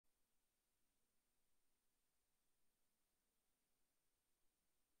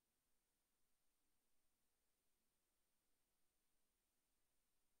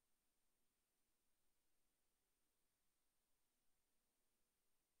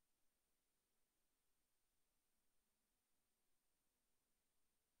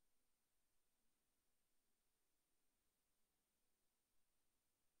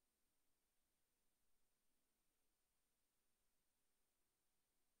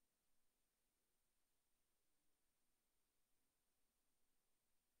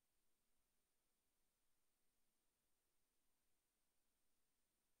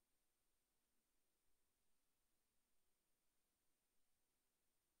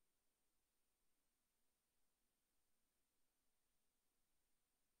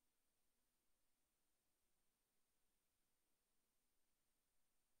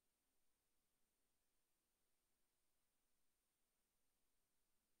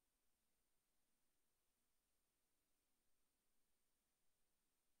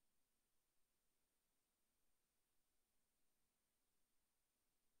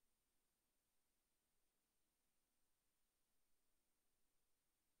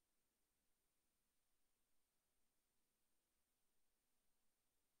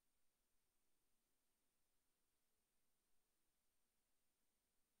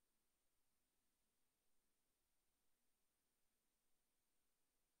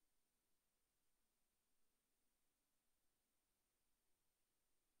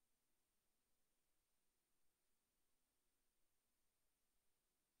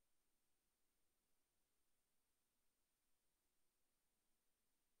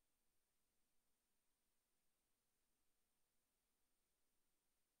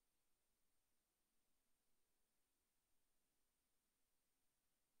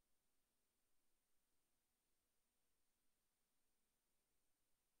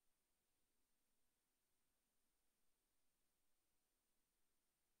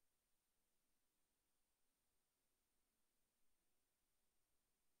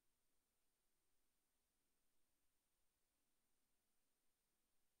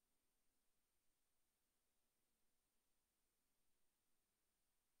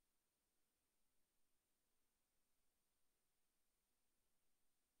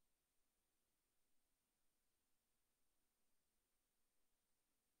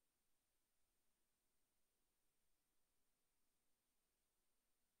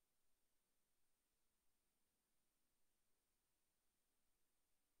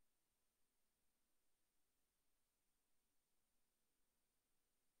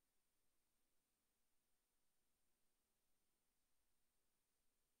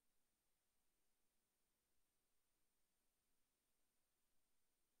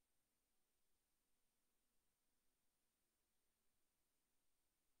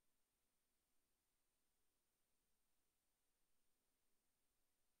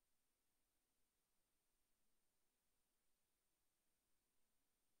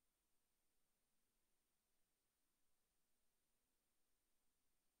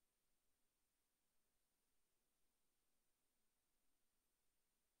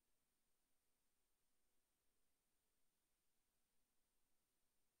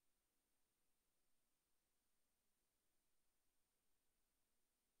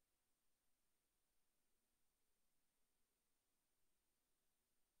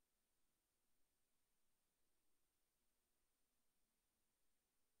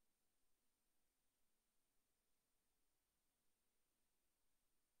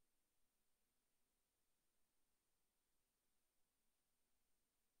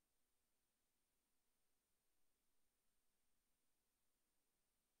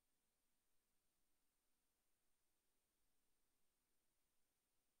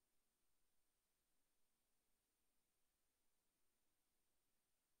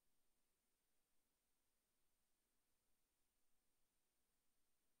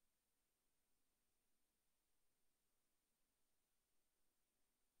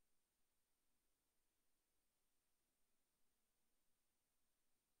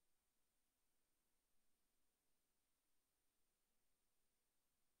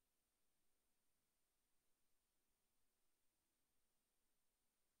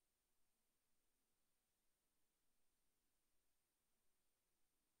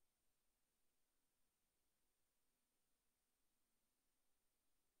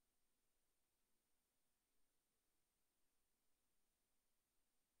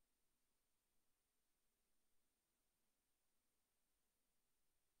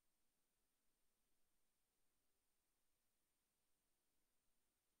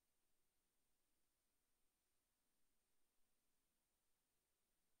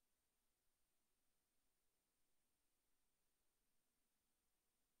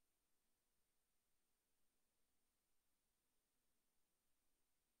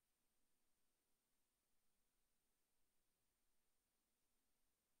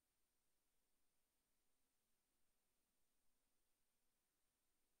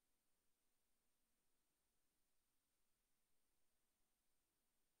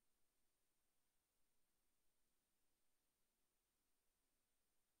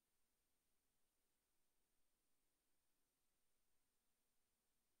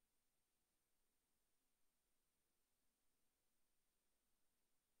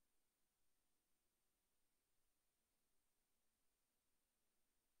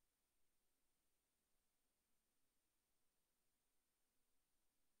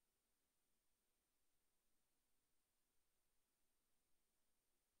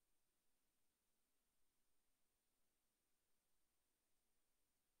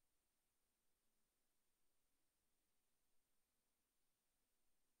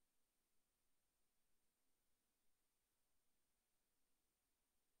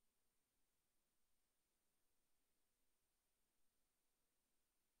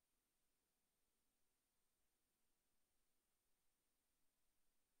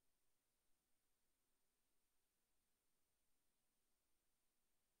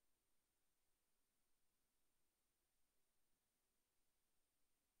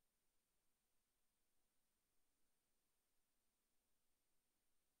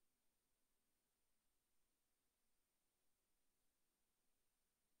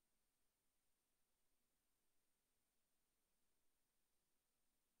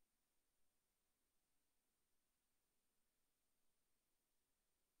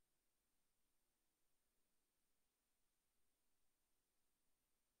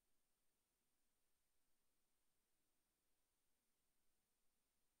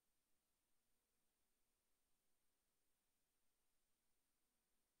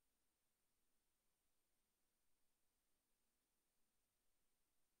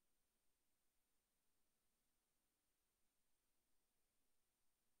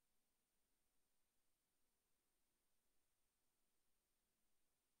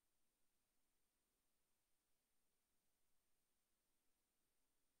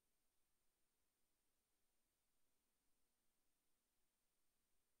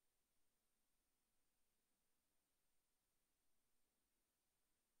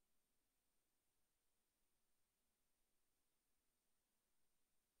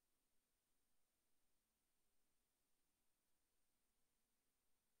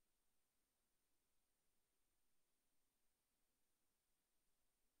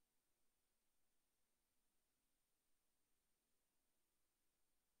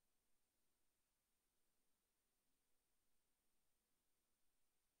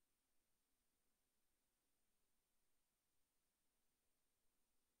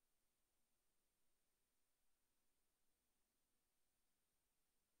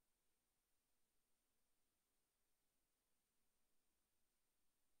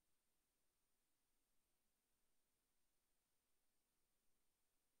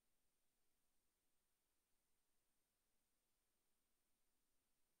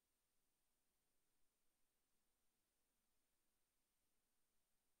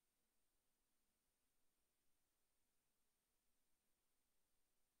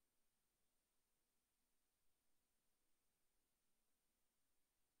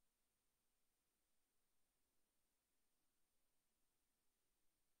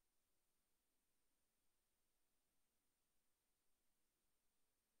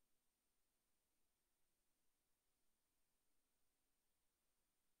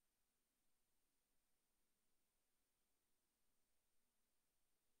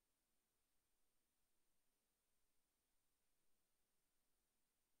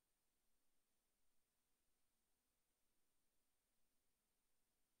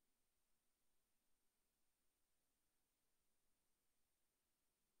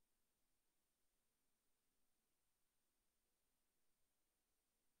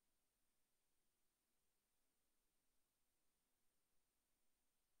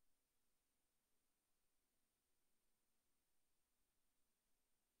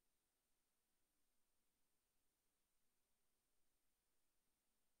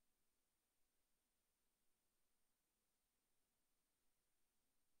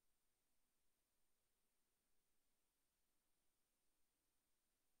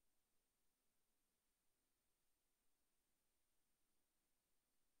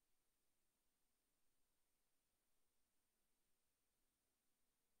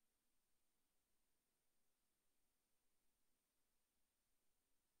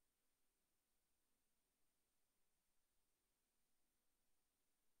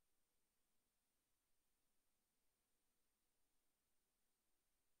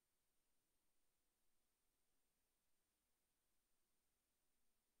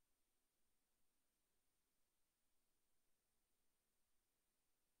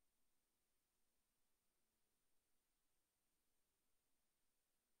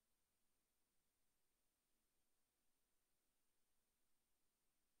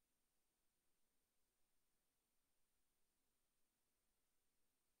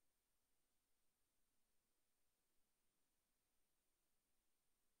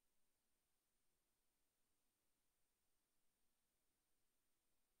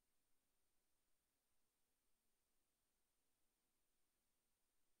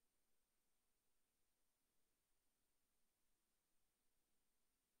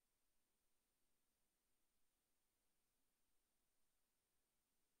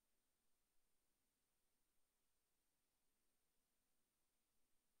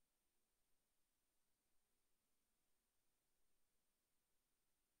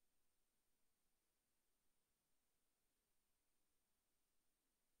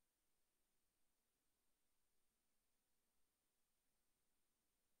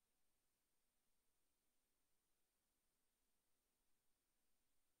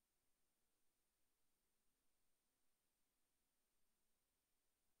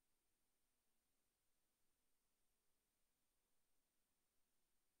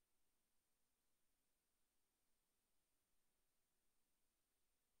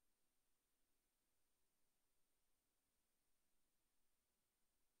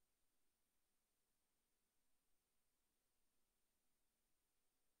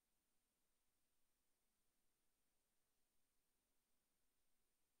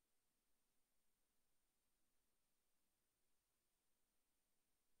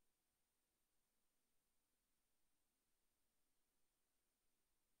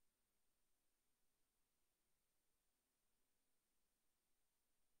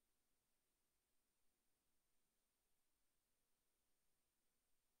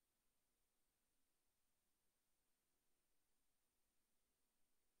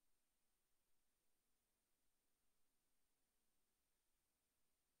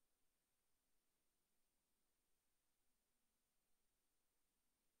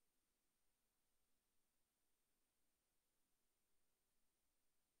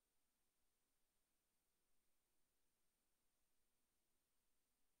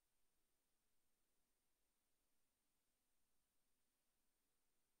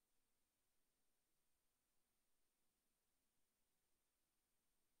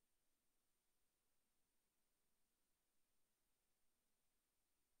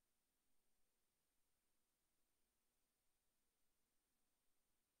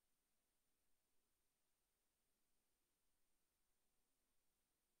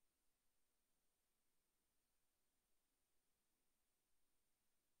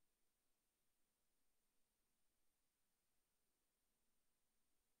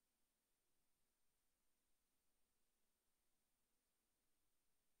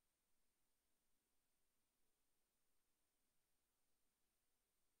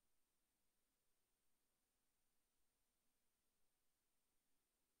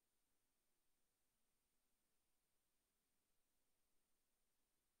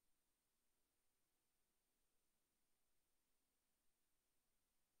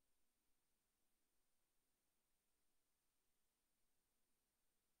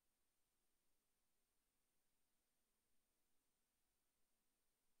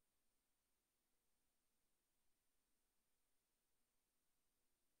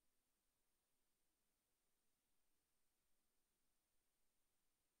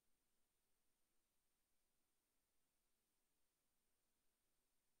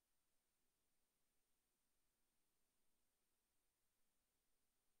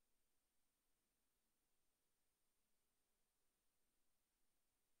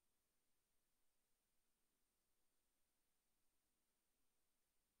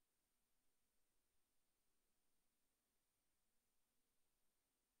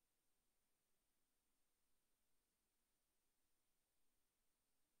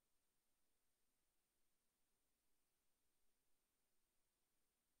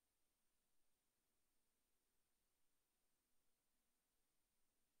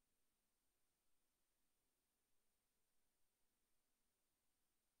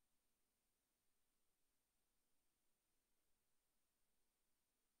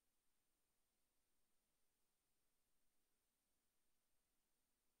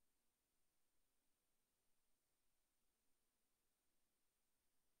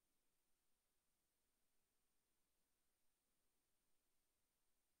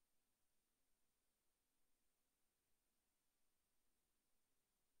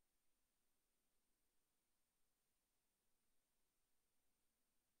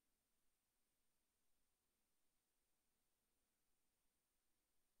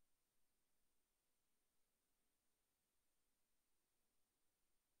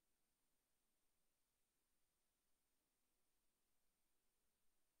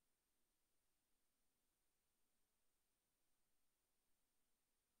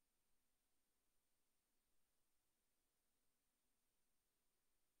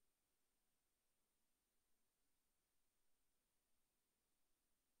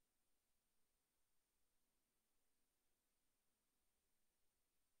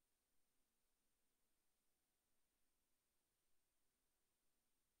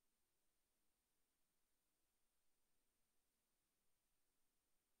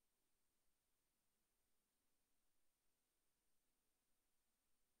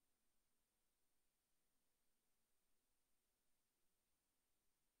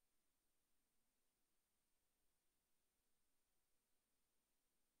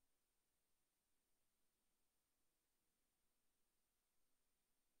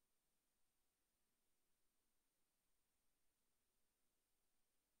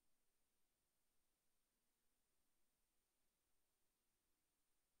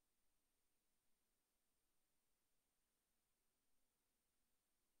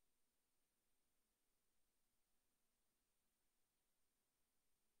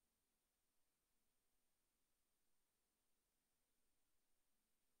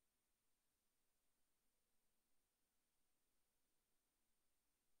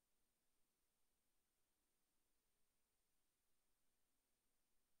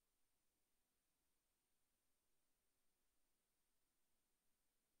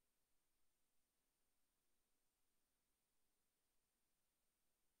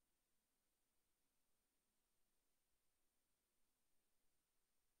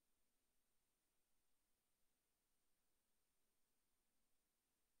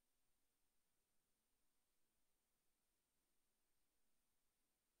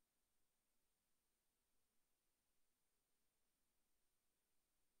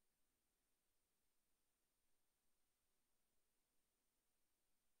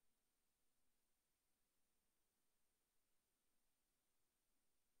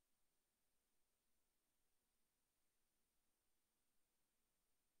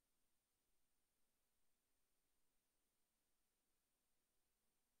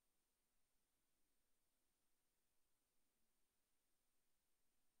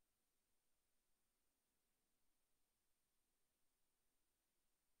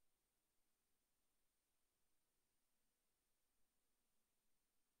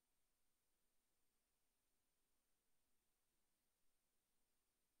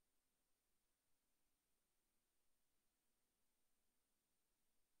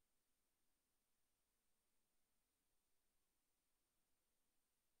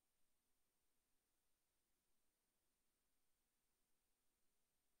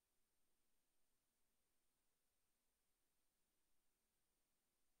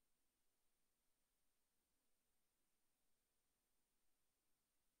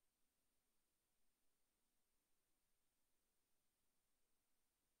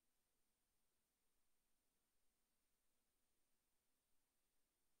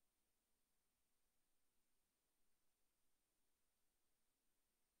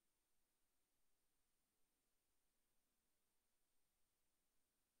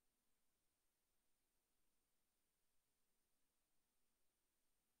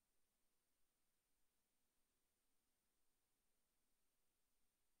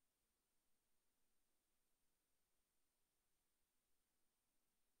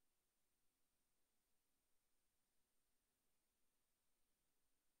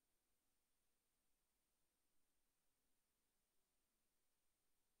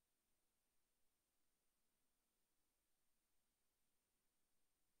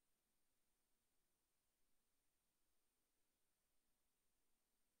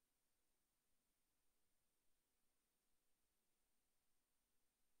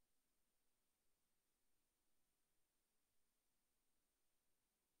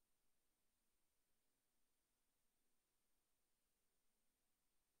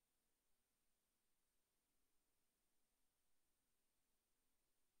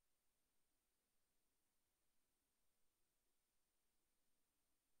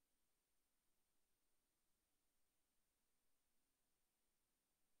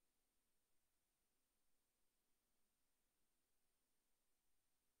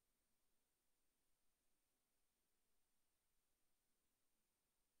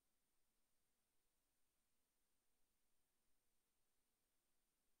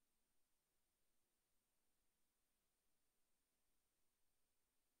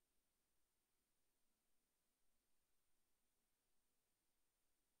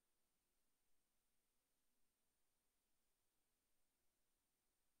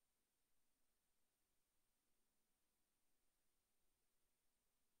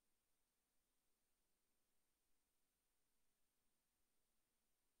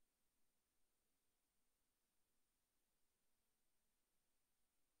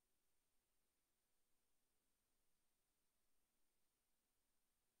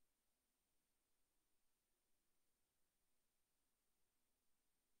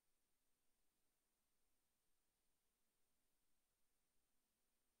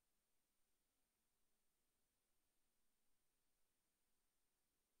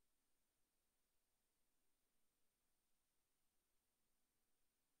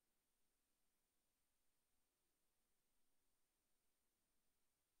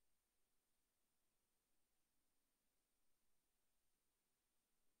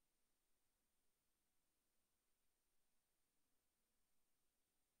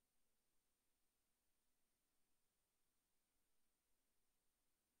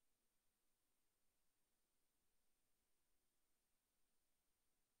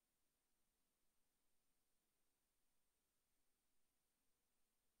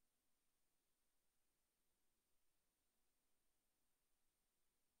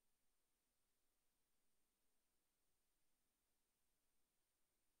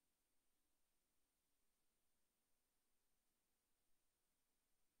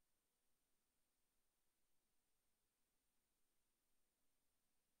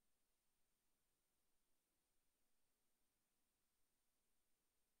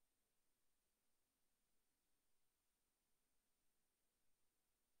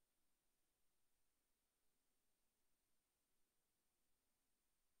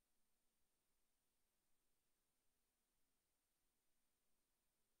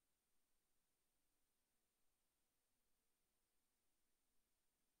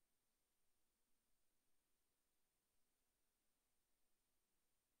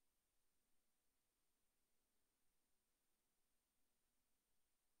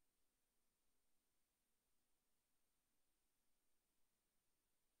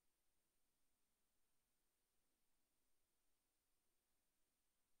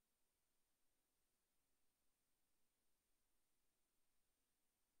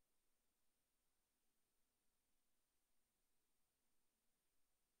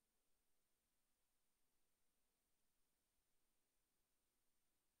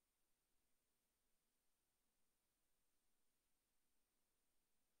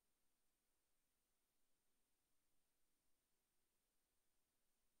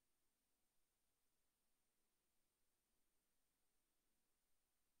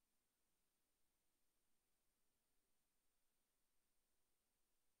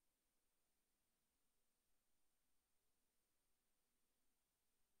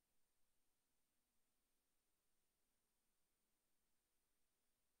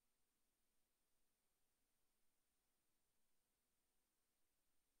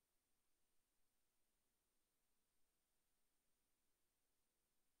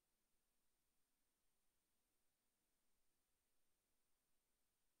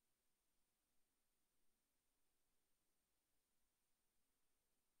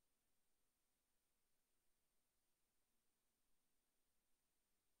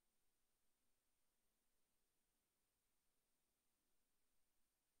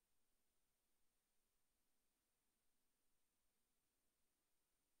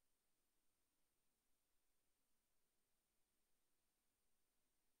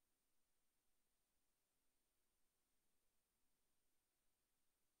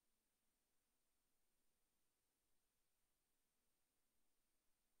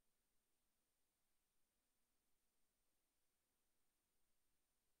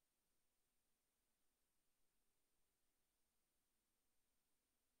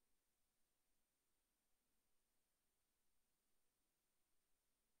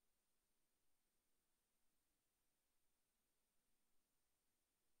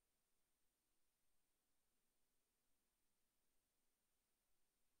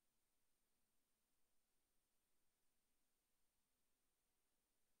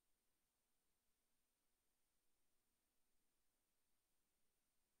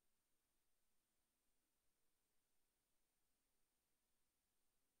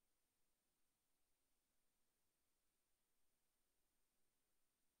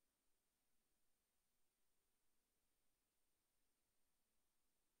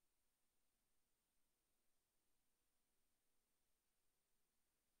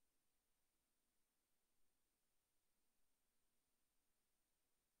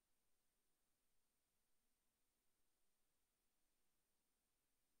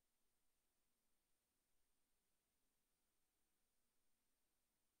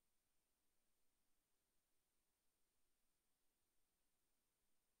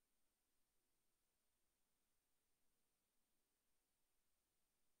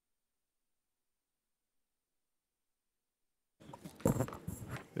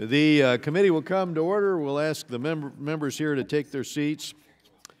The committee will come to order. We'll ask the members here to take their seats.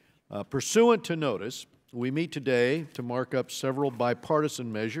 Pursuant to notice, we meet today to mark up several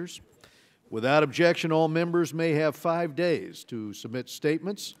bipartisan measures. Without objection, all members may have 5 days to submit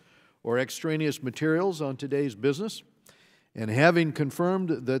statements or extraneous materials on today's business. And having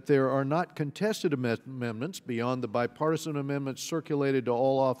confirmed that there are not contested amendments beyond the bipartisan amendments circulated to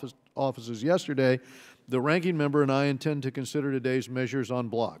all offices yesterday, the ranking member and I intend to consider today's measures en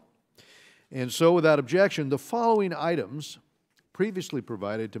bloc. And so, without objection, the following items previously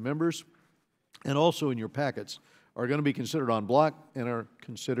provided to members and also in your packets are going to be considered en bloc and are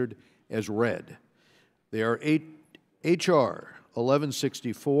considered as read. They are H.R.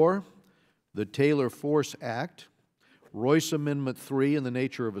 1164, the Taylor Force Act, Royce Amendment 3 in the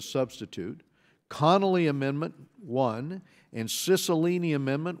nature of a substitute, Connolly Amendment 1, and Cicilline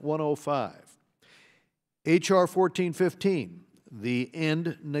Amendment 105. H.R. 1415, the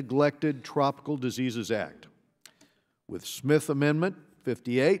End Neglected Tropical Diseases Act, with Smith Amendment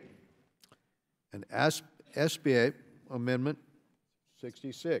 58 and SBA Amendment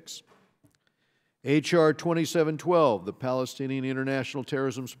 66. H.R. 2712, the Palestinian International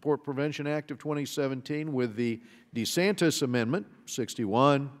Terrorism Support Prevention Act of 2017, with the DeSantis Amendment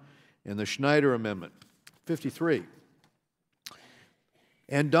 61 and the Schneider Amendment 53,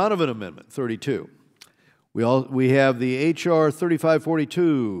 and Donovan Amendment 32. We have the H.R.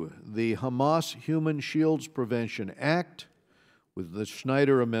 3542, the Hamas Human Shields Prevention Act, with the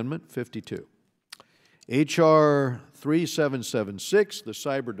Schneider Amendment 52. H.R. 3776, the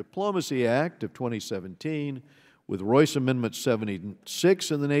Cyber Diplomacy Act of 2017, with Royce Amendment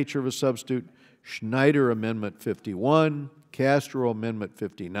 76 in the nature of a substitute, Schneider Amendment 51, Castro Amendment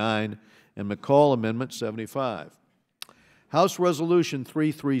 59, and McCall Amendment 75. House Resolution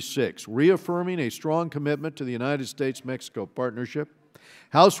 336, reaffirming a strong commitment to the United States-Mexico partnership.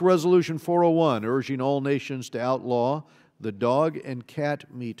 House Resolution 401, urging all nations to outlaw the dog and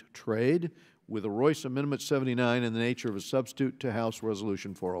cat meat trade, with a Royce Amendment 79 in the nature of a substitute to House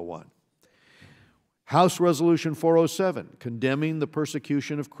Resolution 401. House Resolution 407, condemning the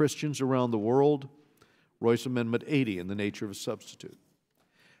persecution of Christians around the world, Royce Amendment 80 in the nature of a substitute.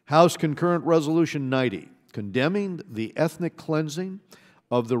 House Concurrent Resolution 90, condemning the ethnic cleansing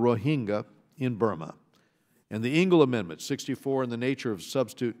of the Rohingya in Burma, and the Ingle Amendment 64 in the nature of a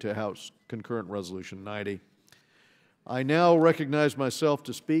substitute to House Concurrent Resolution 90. I now recognize myself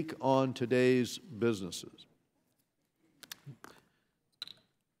to speak on today's businesses.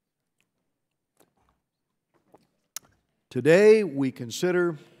 Today we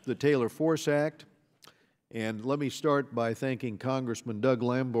consider the Taylor Force Act, and let me start by thanking Congressman Doug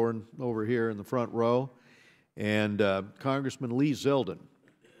Lamborn over here in the front row and Congressman Lee Zeldin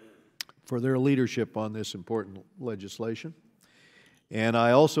for their leadership on this important legislation. And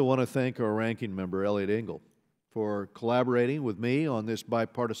I also want to thank our ranking member, Elliot Engel, for collaborating with me on this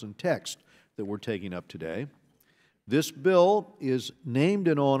bipartisan text that we're taking up today. This bill is named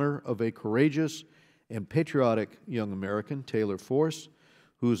in honor of a courageous and patriotic young American, Taylor Force,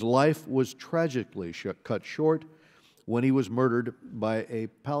 whose life was tragically cut short when he was murdered by a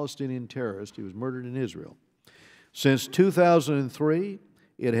Palestinian terrorist. He was murdered in Israel. Since 2003,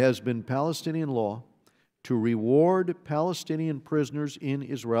 it has been Palestinian law to reward Palestinian prisoners in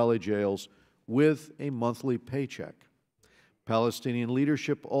Israeli jails with a monthly paycheck. Palestinian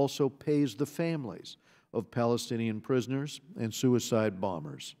leadership also pays the families of Palestinian prisoners and suicide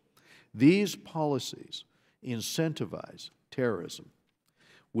bombers. These policies incentivize terrorism.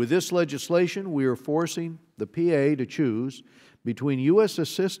 With this legislation, we are forcing the PA to choose between U.S.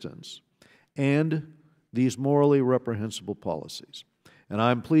 assistance and these morally reprehensible policies. And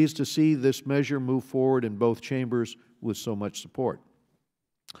I'm pleased to see this measure move forward in both chambers with so much support.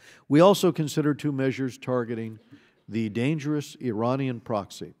 We also consider 2 measures targeting the dangerous Iranian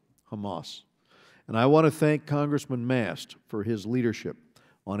proxy, Hamas. And I want to thank Congressman Mast for his leadership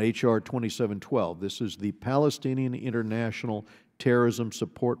on H.R. 2712. This is the Palestinian International Terrorism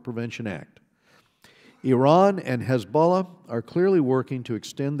Support Prevention Act. Iran and Hezbollah are clearly working to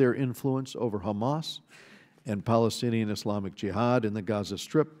extend their influence over Hamas and Palestinian Islamic Jihad in the Gaza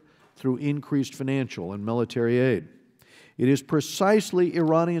Strip through increased financial and military aid. It is precisely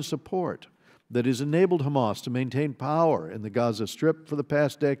Iranian support that has enabled Hamas to maintain power in the Gaza Strip for the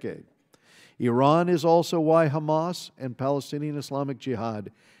past decade. Iran is also why Hamas and Palestinian Islamic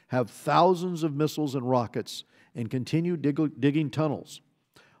Jihad have thousands of missiles and rockets and continue digging tunnels.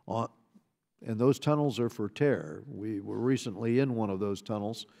 And those tunnels are for terror. We were recently in one of those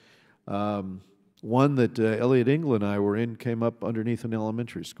tunnels. One that Elliot Engel and I were in came up underneath an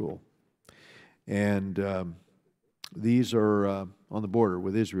elementary school. And These are on the border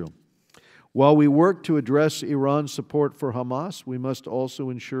with Israel. While we work to address Iran's support for Hamas, we must also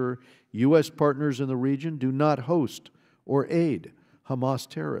ensure U.S. partners in the region do not host or aid Hamas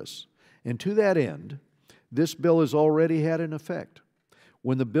terrorists. And to that end, this bill has already had an effect.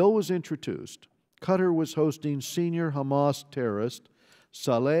 When the bill was introduced, Qatar was hosting senior Hamas terrorist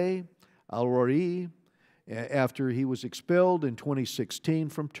Saleh al-Rouri after he was expelled in 2016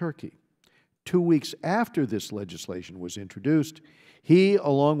 from Turkey. 2 weeks after this legislation was introduced, he,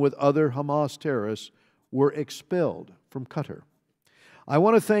 along with other Hamas terrorists, were expelled from Qatar. I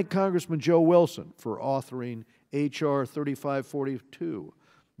want to thank Congressman Joe Wilson for authoring H.R. 3542,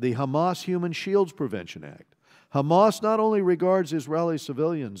 the Hamas Human Shields Prevention Act. Hamas not only regards Israeli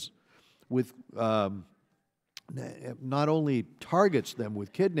civilians with, not only targets them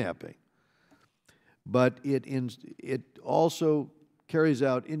with kidnapping, but it also carries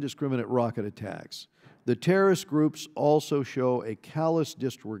out indiscriminate rocket attacks. The terrorist groups also show a callous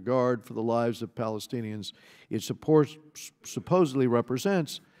disregard for the lives of Palestinians it supposedly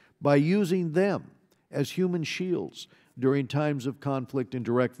represents by using them as human shields during times of conflict in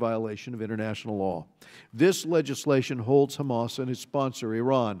direct violation of international law. This legislation holds Hamas and its sponsor,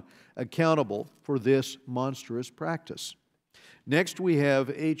 Iran, accountable for this monstrous practice. Next, we have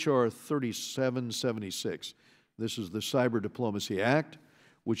H.R. 3776. This is the Cyber Diplomacy Act,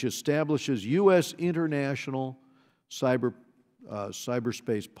 which establishes U.S. international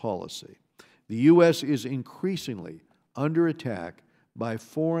cyberspace policy. The U.S. is increasingly under attack by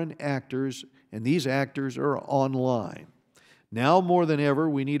foreign actors, and these actors are online. Now more than ever,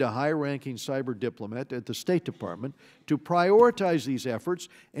 we need a high-ranking cyber diplomat at the State Department to prioritize these efforts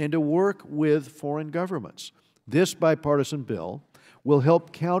and to work with foreign governments. This bipartisan bill will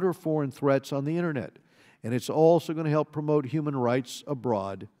help counter foreign threats on the Internet, and it's also going to help promote human rights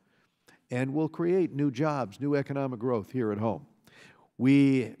abroad and will create new jobs, new economic growth here at home.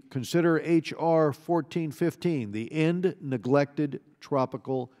 We consider H.R. 1415, the End Neglected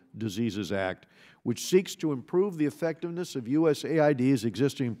Tropical Diseases Act, which seeks to improve the effectiveness of USAID's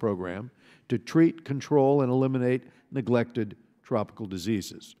existing program to treat, control, and eliminate neglected tropical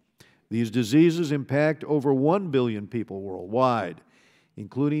diseases. These diseases impact over 1 billion people worldwide,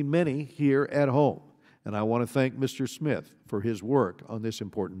 including many here at home. And I want to thank Mr. Smith for his work on this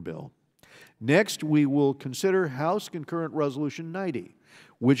important bill. Next, we will consider House Concurrent Resolution 90,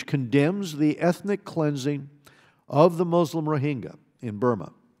 which condemns the ethnic cleansing of the Muslim Rohingya in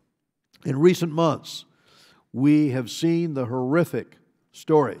Burma. In recent months, we have seen the horrific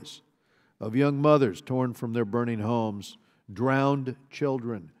stories of young mothers torn from their burning homes, drowned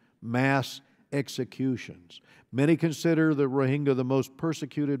children, mass executions. Many consider the Rohingya the most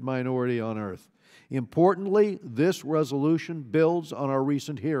persecuted minority on earth. Importantly, this resolution builds on our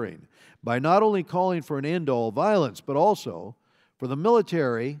recent hearing by not only calling for an end to all violence, but also for the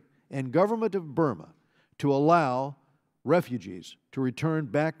military and government of Burma to allow refugees to return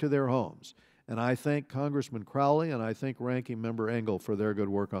back to their homes. And I thank Congressman Crowley and I thank Ranking Member Engel for their good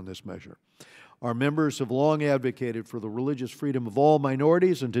work on this measure. Our members have long advocated for the religious freedom of all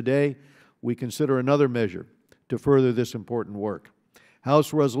minorities, and today we consider another measure to further this important work.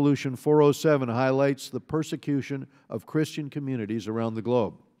 House Resolution 407 highlights the persecution of Christian communities around the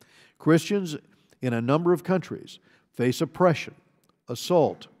globe. Christians in a number of countries face oppression,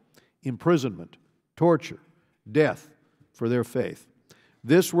 assault, imprisonment, torture, death for their faith.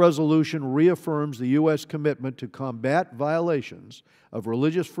 This resolution reaffirms the U.S. commitment to combat violations of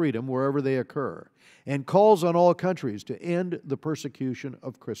religious freedom wherever they occur and calls on all countries to end the persecution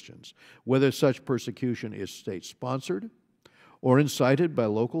of Christians, whether such persecution is state-sponsored or incited by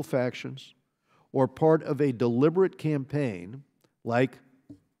local factions or part of a deliberate campaign like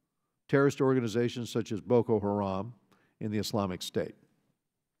terrorist organizations such as Boko Haram in the Islamic State.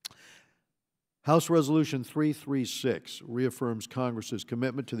 House Resolution 336 reaffirms Congress's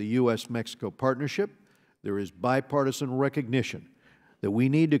commitment to the U.S.-Mexico partnership. There is bipartisan recognition that we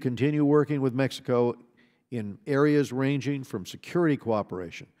need to continue working with Mexico in areas ranging from security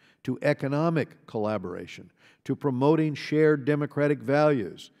cooperation to economic collaboration to promoting shared democratic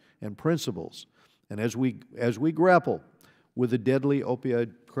values and principles. And as we grapple with the deadly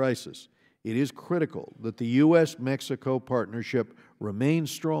opioid crisis, it is critical that the U.S.-Mexico partnership remains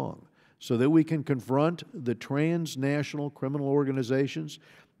strong so that we can confront the transnational criminal organizations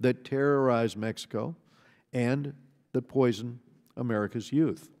that terrorize Mexico and that poison America's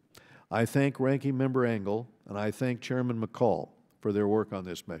youth. I thank Ranking Member Engel and I thank Chairman McCall for their work on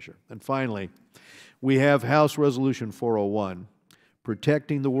this measure. And finally, we have House Resolution 401.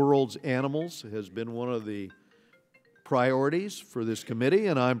 Protecting the world's animals has been one of the priorities for this committee,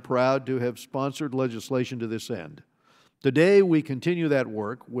 and I'm proud to have sponsored legislation to this end. Today, we continue that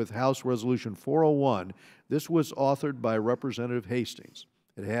work with House Resolution 401. This was authored by Representative Hastings.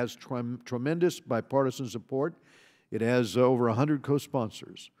 It has tremendous bipartisan support. It has over 100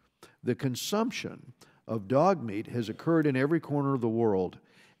 co-sponsors. The consumption of dog meat has occurred in every corner of the world,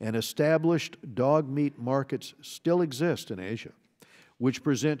 and established dog meat markets still exist in Asia, which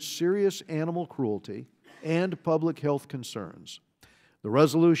present serious animal cruelty and public health concerns. The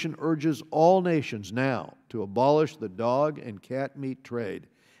resolution urges all nations now to abolish the dog and cat meat trade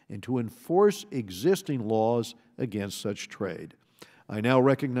and to enforce existing laws against such trade. I now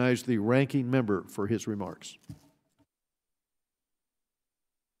recognize the ranking member for his remarks.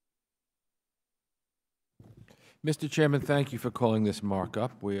 Mr. Chairman, thank you for calling this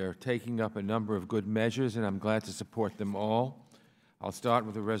markup. We are taking up a number of good measures, and I'm glad to support them all. I'll start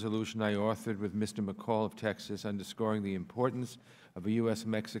with a resolution I authored with Mr. McCall of Texas, underscoring the importance of a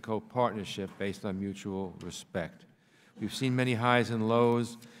U.S.-Mexico partnership based on mutual respect. We've seen many highs and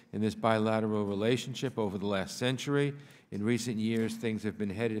lows in this bilateral relationship over the last century. In recent years, things have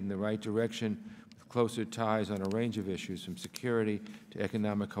been headed in the right direction, with closer ties on a range of issues, from security to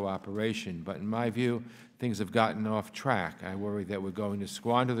economic cooperation. But in my view, things have gotten off track. I worry that we're going to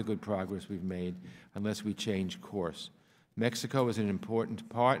squander the good progress we've made unless we change course. Mexico is an important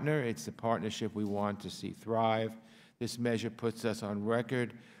partner. It's the partnership we want to see thrive. This measure puts us on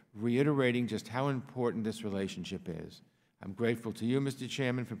record, reiterating just how important this relationship is. I'm grateful to you, Mr.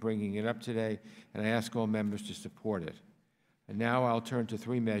 Chairman, for bringing it up today, and I ask all members to support it. And now I'll turn to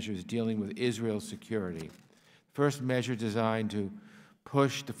three measures dealing with Israel's security. The first is a measure designed to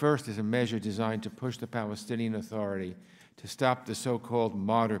push the Palestinian Authority to stop the so-called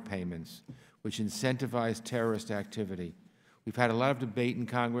martyr payments, which incentivize terrorist activity. We've had a lot of debate in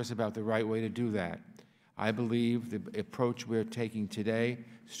Congress about the right way to do that. I believe the approach we're taking today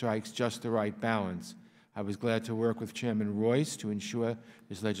strikes just the right balance. I was glad to work with Chairman Royce to ensure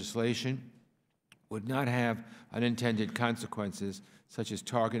this legislation would not have unintended consequences, such as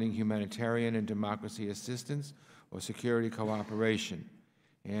targeting humanitarian and democracy assistance or security cooperation.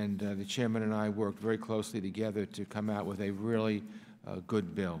 And the Chairman and I worked very closely together to come out with a really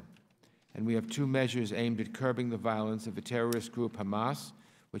good bill. And we have two measures aimed at curbing the violence of the terrorist group Hamas,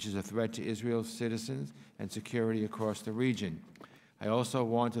 which is a threat to Israel's citizens and security across the region. I also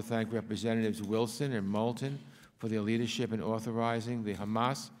want to thank Representatives Wilson and Moulton for their leadership in authorizing the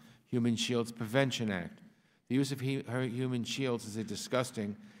Hamas Human Shields Prevention Act. The use of human shields is a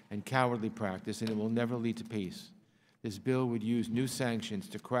disgusting and cowardly practice, and it will never lead to peace. This bill would use new sanctions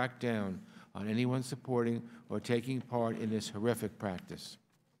to crack down on anyone supporting or taking part in this horrific practice.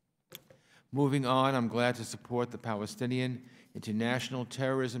 Moving on, I'm glad to support the Palestinian International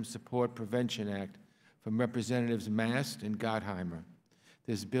Terrorism Support Prevention Act from Representatives Mast and Gottheimer.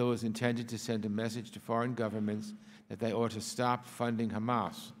 This bill is intended to send a message to foreign governments that they ought to stop funding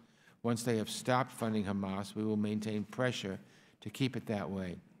Hamas. Once they have stopped funding Hamas, we will maintain pressure to keep it that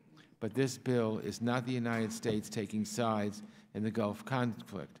way. But this bill is not the United States taking sides in the Gulf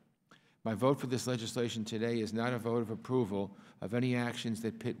conflict. My vote for this legislation today is not a vote of approval of any actions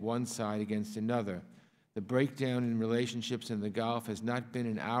that pit one side against another. The breakdown in relationships in the Gulf has not been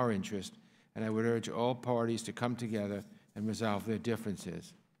in our interest, and I would urge all parties to come together and resolve their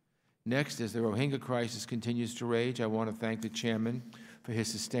differences. Next, as the Rohingya crisis continues to rage, I want to thank the Chairman for his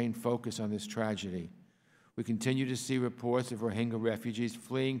sustained focus on this tragedy. We continue to see reports of Rohingya refugees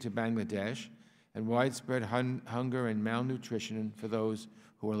fleeing to Bangladesh and widespread hunger and malnutrition for those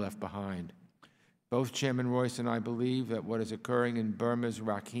who are left behind. Both Chairman Royce and I believe that what is occurring in Burma's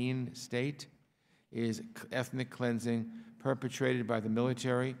Rakhine state is ethnic cleansing perpetrated by the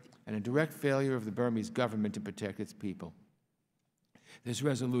military and a direct failure of the Burmese government to protect its people. This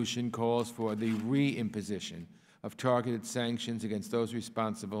resolution calls for the reimposition of targeted sanctions against those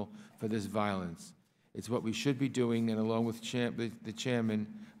responsible for this violence. It's what we should be doing, and along with the Chairman,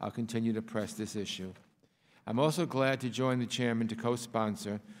 I'll continue to press this issue. I'm also glad to join the Chairman to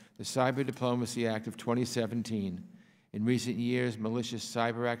co-sponsor the Cyber Diplomacy Act of 2017. In recent years, malicious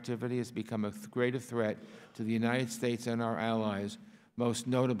cyber activity has become a greater threat to the United States and our allies, most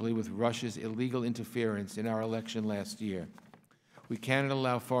notably with Russia's illegal interference in our election last year. We cannot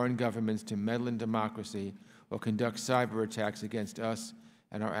allow foreign governments to meddle in democracy or conduct cyber attacks against us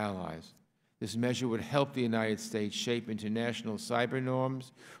and our allies. This measure would help the United States shape international cyber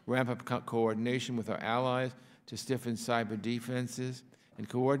norms, ramp up coordination with our allies to stiffen cyber defenses, and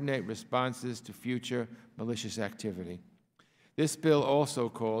coordinate responses to future malicious activity. This bill also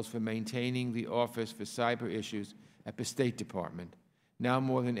calls for maintaining the Office for Cyber Issues at the State Department. Now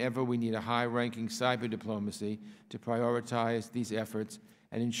more than ever, we need a high-ranking cyber diplomacy to prioritize these efforts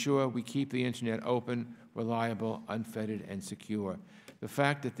and ensure we keep the Internet open, reliable, unfettered, and secure. The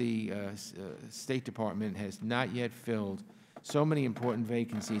fact that the State Department has not yet filled so many important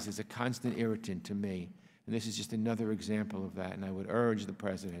vacancies is a constant irritant to me, and this is just another example of that, and I would urge the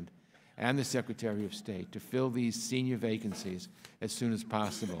President and the Secretary of State to fill these senior vacancies as soon as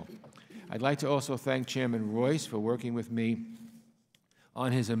possible. I'd like to also thank Chairman Royce for working with me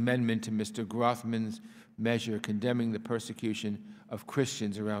on his amendment to Mr. Grothman's measure condemning the persecution of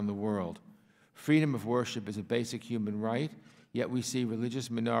Christians around the world. Freedom of worship is a basic human right, yet we see religious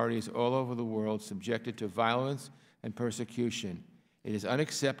minorities all over the world subjected to violence and persecution. It is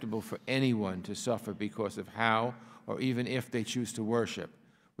unacceptable for anyone to suffer because of how or even if they choose to worship.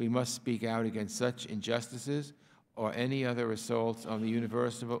 We must speak out against such injustices or any other assaults on the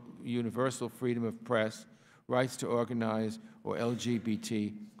universal freedom of press, rights to organize, or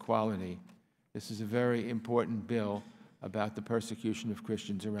LGBT equality. This is a very important bill about the persecution of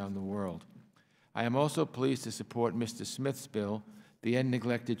Christians around the world. I am also pleased to support Mr. Smith's bill, the End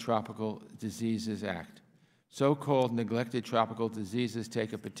Neglected Tropical Diseases Act. So-called neglected tropical diseases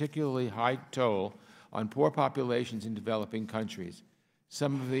take a particularly high toll on poor populations in developing countries.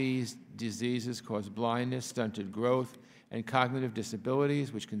 Some of these diseases cause blindness, stunted growth, and cognitive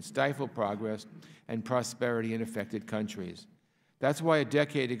disabilities, which can stifle progress and prosperity in affected countries. That's why a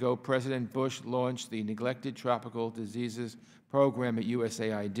decade ago, President Bush launched the Neglected Tropical Diseases Program at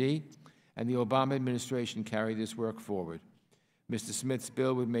USAID, and the Obama administration carried this work forward. Mr. Smith's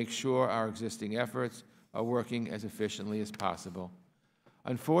bill would make sure our existing efforts are working as efficiently as possible.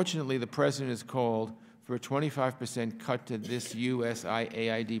 Unfortunately, the President has called for a 25% cut to this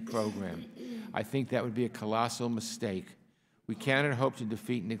USAID program. I think that would be a colossal mistake. We cannot hope to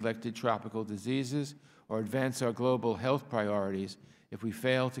defeat neglected tropical diseases or advance our global health priorities if we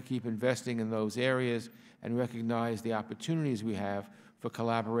fail to keep investing in those areas and recognize the opportunities we have for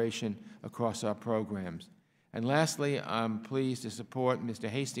collaboration across our programs. And lastly, I'm pleased to support Mr.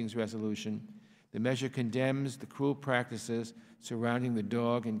 Hastings' resolution. The measure condemns the cruel practices surrounding the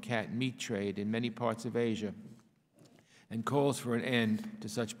dog and cat meat trade in many parts of Asia and calls for an end to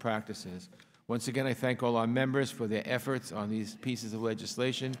such practices. Once again, I thank all our members for their efforts on these pieces of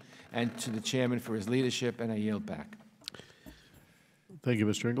legislation and to the Chairman for his leadership, and I yield back. Thank you,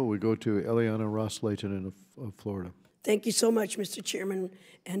 Mr. Engel. We go to Eliana Ross-Layton of Florida. Thank you so much, Mr. Chairman,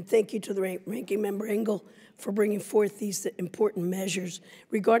 and thank you to the Ranking Member Engel for bringing forth these important measures.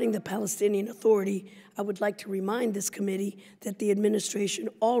 Regarding the Palestinian Authority, I would like to remind this committee that the administration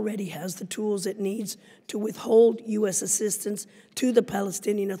already has the tools it needs to withhold U.S. assistance to the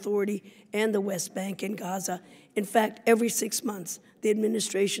Palestinian Authority and the West Bank and Gaza. In fact, every 6 months, the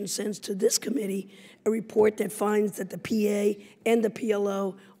administration sends to this committee a report that finds that the PA and the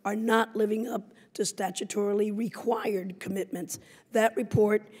PLO are not living up to statutorily required commitments. That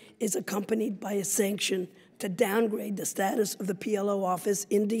report is accompanied by a sanction to downgrade the status of the PLO office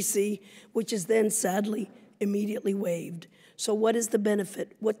in D.C., which is then sadly immediately waived. So what is the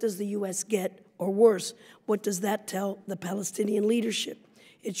benefit? What does the U.S. get? Or worse, what does that tell the Palestinian leadership?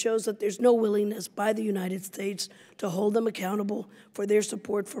 It shows that there's no willingness by the United States to hold them accountable for their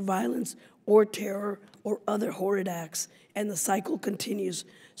support for violence or terror or other horrid acts, and the cycle continues.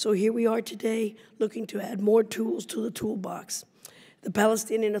 So here we are today looking to add more tools to the toolbox. The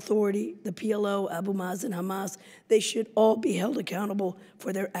Palestinian Authority, the PLO, Abu Mazen, Hamas, they should all be held accountable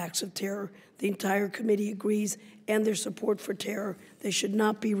for their acts of terror. The entire committee agrees, and their support for terror, they should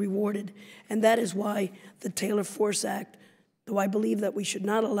not be rewarded. And that is why the Taylor Force Act, though I believe that we should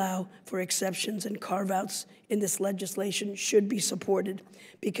not allow for exceptions and carve-outs in this legislation, should be supported,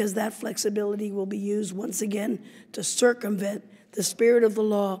 because that flexibility will be used once again to circumvent the spirit of the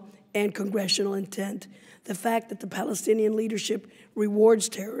law and congressional intent. The fact that the Palestinian leadership rewards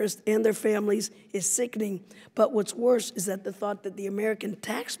terrorists and their families is sickening, but what's worse is that the thought that the American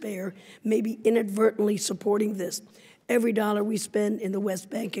taxpayer may be inadvertently supporting this. Every dollar we spend in the West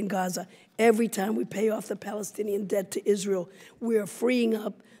Bank and Gaza, every time we pay off the Palestinian debt to Israel, we are freeing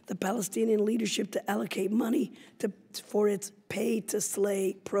up the Palestinian leadership to allocate money for its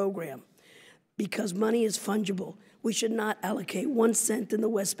pay-to-slay program. Because money is fungible, we should not allocate 1 cent in the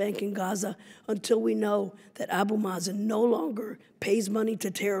West Bank and Gaza until we know that Abu Mazen no longer pays money to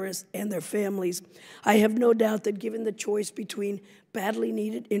terrorists and their families. I have no doubt that given the choice between badly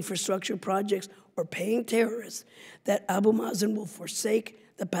needed infrastructure projects or paying terrorists, that Abu Mazen will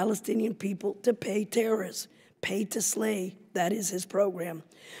forsake the Palestinian people to pay terrorists. Pay to slay, that is his program.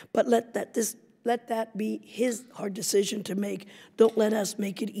 But let that be his hard decision to make. Don't let us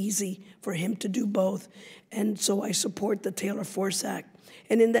make it easy for him to do both. And so I support the Taylor Force Act.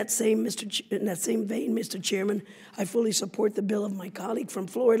 And in that same vein, Mr. Chairman, I fully support the bill of my colleague from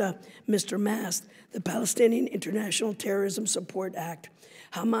Florida, Mr. Mast, the Palestinian International Terrorism Support Act.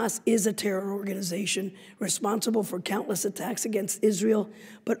 Hamas is a terror organization responsible for countless attacks against Israel,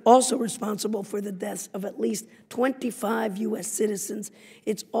 but also responsible for the deaths of at least 25 U.S. citizens.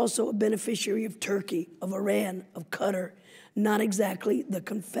 It's also a beneficiary of Turkey, of Iran, of Qatar, not exactly the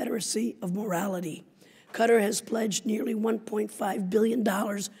confederacy of morality. Qatar has pledged nearly $1.5 billion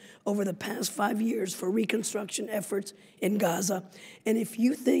over the past 5 years for reconstruction efforts in Gaza. And if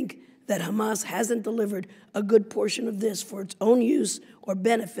you think that Hamas hasn't delivered a good portion of this for its own use or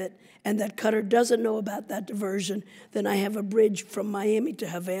benefit, and that Qatar doesn't know about that diversion, then I have a bridge from Miami to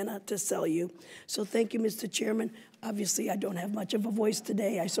Havana to sell you. So thank you, Mr. Chairman. Obviously, I don't have much of a voice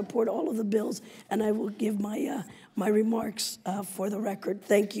today. I support all of the bills, and I will give my remarks for the record.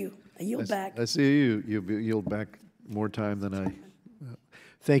 Thank you. I yield back. I see you yield back more time than I.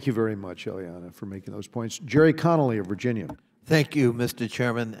 Thank you very much, Eliana, for making those points. Jerry Connolly of Virginia. Thank you, Mr.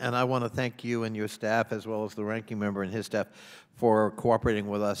 Chairman, and I want to thank you and your staff, as well as the ranking member and his staff, for cooperating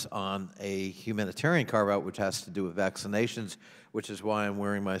with us on a humanitarian carve-out, which has to do with vaccinations, which is why I'm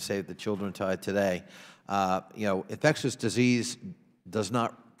wearing my Save the Children tie today. You know, infectious disease does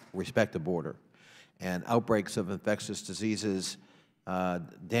not respect a border, and outbreaks of infectious diseases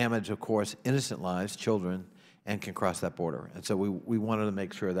damage, of course, innocent lives, children, and can cross that border. And so we wanted to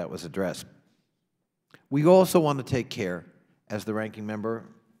make sure that was addressed. We also want to take care, as the ranking member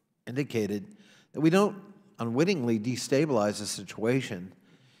indicated, that we don't unwittingly destabilize the situation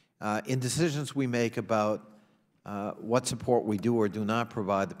in decisions we make about what support we do or do not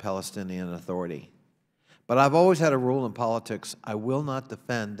provide the Palestinian Authority. But I've always had a rule in politics: I will not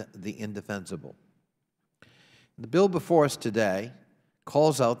defend the indefensible. The bill before us today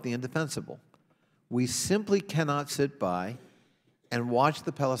calls out the indefensible. We simply cannot sit by and watch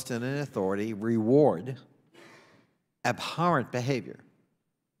the Palestinian Authority reward abhorrent behavior,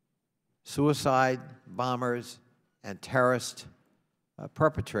 suicide bombers and terrorist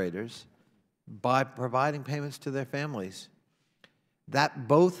perpetrators, by providing payments to their families. That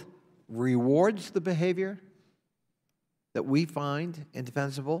both rewards the behavior that we find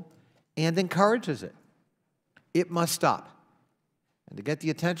indefensible and encourages it. It must stop. And to get the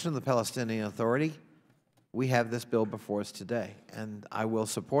attention of the Palestinian Authority, we have this bill before us today, and I will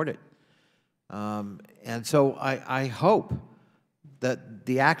support it. And so I hope that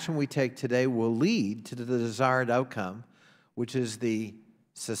the action we take today will lead to the desired outcome, which is the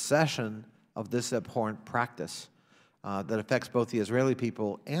cessation of this abhorrent practice that affects both the Israeli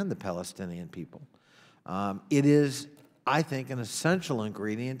people and the Palestinian people. It is, I think, an essential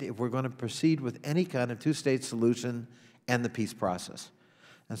ingredient if we're going to proceed with any kind of two-state solution and the peace process.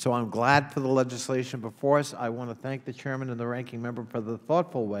 And so I'm glad for the legislation before us. I want to thank the chairman and the ranking member for the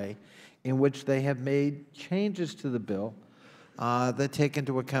thoughtful way in which they have made changes to the bill that take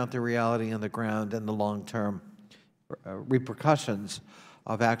into account the reality on the ground and the long-term repercussions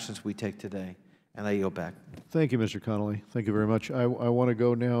of actions we take today. And I yield back. Thank you, Mr. Connolly. Thank you very much. I want to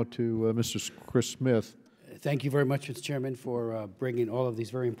go now to Mr. Chris Smith. Thank you very much, Mr. Chairman, for bringing all of these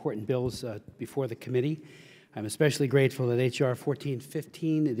very important bills before the committee. I'm especially grateful that H.R.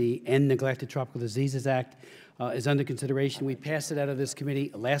 1415, the End Neglected Tropical Diseases Act, is under consideration. We passed it out of this committee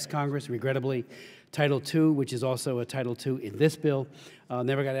last Congress. Regrettably, Title II, which is also a Title II in this bill,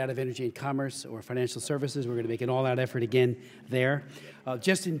 never got out of Energy and Commerce or Financial Services. We're going to make an all-out effort again there.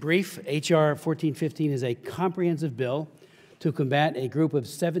 Just in brief, H.R. 1415 is a comprehensive bill to combat a group of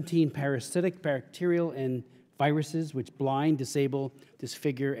 17 parasitic, bacterial, and viruses which blind, disable,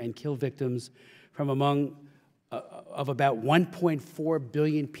 disfigure, and kill victims from among of about 1.4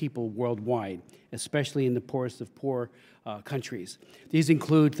 billion people worldwide, especially in the poorest of poor countries. These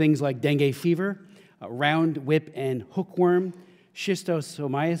include things like dengue fever, round whip and hookworm,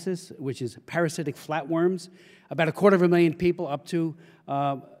 schistosomiasis, which is parasitic flatworms. About 250,000 people, up to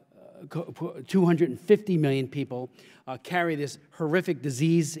 250 million people carry this horrific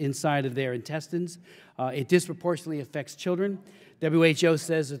disease inside of their intestines. It disproportionately affects children. WHO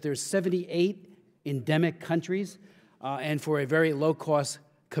says that there's 78 endemic countries, and for a very low-cost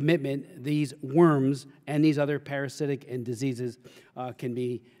commitment, these worms and these other parasitic and diseases can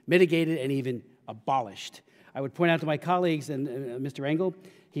be mitigated and even abolished. I would point out to my colleagues, and Mr. Engel,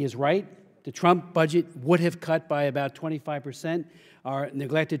 he is right. The Trump budget would have cut by about 25% our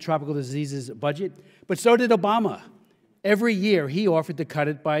neglected tropical diseases budget, but so did Obama. Every year, he offered to cut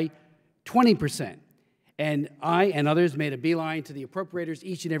it by 20%. And I and others made a beeline to the appropriators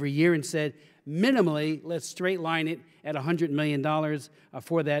each and every year and said, minimally, let's straight line it at $100 million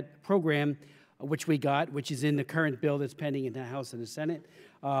for that program. which we got, which is in the current bill that's pending in the House and the Senate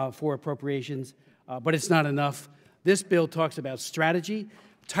for appropriations, but it's not enough. This bill talks about strategy.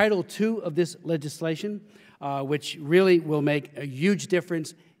 Title II of this legislation, which really will make a huge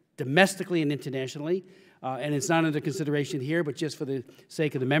difference domestically and internationally, and it's not under consideration here, but just for the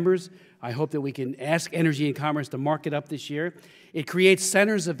sake of the members, I hope that we can ask Energy and Commerce to mark it up this year. It creates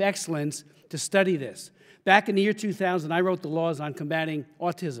centers of excellence to study this. Back in the year 2000, I wrote the laws on combating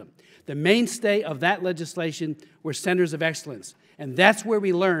autism. The mainstay of that legislation were centers of excellence, and that's where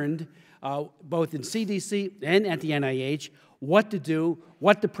we learned, both in CDC and at the NIH, what to do,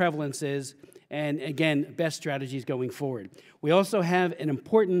 what the prevalence is, and again, best strategies going forward. We also have an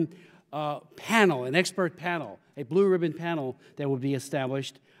important panel, an expert panel, a blue ribbon panel that will be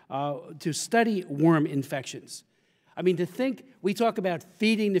established to study worm infections. I mean, to think, we talk about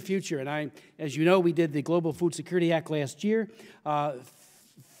feeding the future, and as you know, we did the Global Food Security Act last year.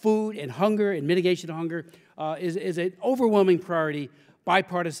 Food and hunger and mitigation of hunger is an overwhelming priority,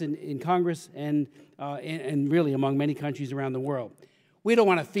 bipartisan in Congress and really among many countries around the world. We don't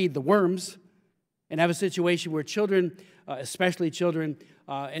want to feed the worms and have a situation where children, especially children,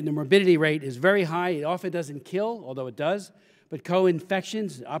 and the morbidity rate is very high. It often doesn't kill, although it does, but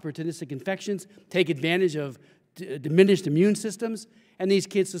co-infections, opportunistic infections, take advantage of diminished immune systems, and these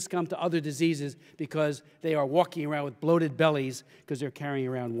kids succumb to other diseases because they are walking around with bloated bellies because they're carrying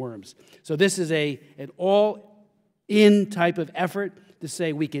around worms. So this is an all-in type of effort to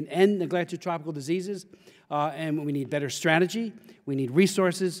say we can end neglected tropical diseases, and we need better strategy, we need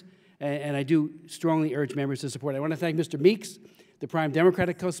resources, and I do strongly urge members to support it. I want to thank Mr. Meeks, the Prime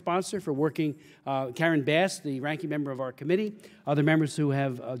Democratic co-sponsor, for working, Karen Bass, the ranking member of our committee, other members who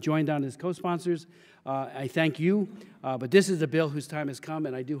have joined on as co-sponsors. I thank you, but this is a bill whose time has come,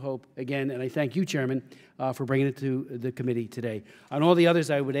 and I do hope, again, and I thank you, Chairman, for bringing it to the committee today. On all the others,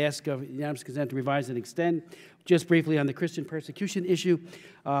 I would ask of unanimous consent to revise and extend. Just briefly on the Christian persecution issue,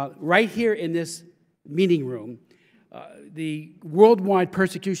 right here in this meeting room, the worldwide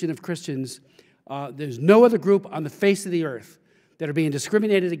persecution of Christians, there's no other group on the face of the earth that are being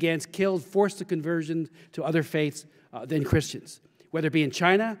discriminated against, killed, forced to conversion to other faiths than Christians. Whether it be in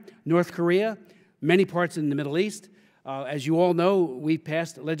China, North Korea, many parts in the Middle East. As you all know, we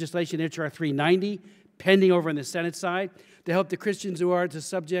passed legislation, H.R. 390, pending over on the Senate side, to help the Christians who are the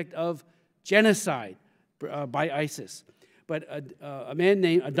subject of genocide by ISIS. But a man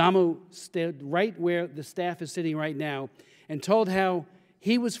named Adamo stood right where the staff is sitting right now and told how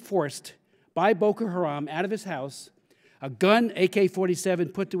he was forced by Boko Haram out of his house, a gun,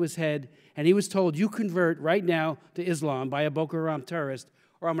 AK-47, put to his head, and he was told, you convert right now to Islam by a Boko Haram terrorist,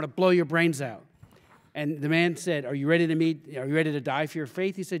 or I'm going to blow your brains out. And the man said, are you ready to die for your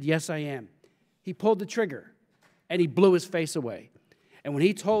faith? He said, yes, I am. He pulled the trigger, and he blew his face away. And when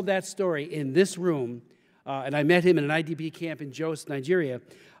he told that story in this room, and I met him in an IDP camp in Jos, Nigeria,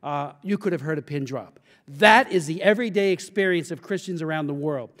 you could have heard a pin drop. That is the everyday experience of Christians around the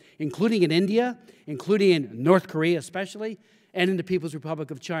world, including in India, including in North Korea especially, and in the People's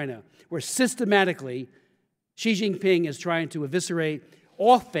Republic of China, where systematically Xi Jinping is trying to eviscerate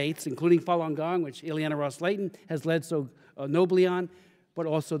all faiths, including Falun Gong, which Ileana Ross-Layton has led so nobly on, but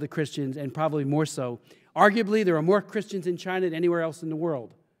also the Christians, and probably more so. Arguably, there are more Christians in China than anywhere else in the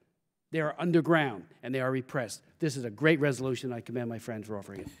world. They are underground, and they are repressed. This is a great resolution. I commend my friend for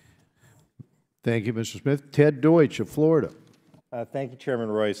offering it. Thank you, Mr. Smith. Ted Deutsch of Florida. Thank you, Chairman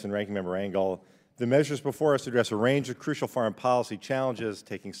Royce and Ranking Member Engel. The measures before us address a range of crucial foreign policy challenges,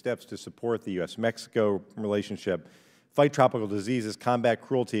 taking steps to support the U.S.-Mexico relationship, fight tropical diseases, combat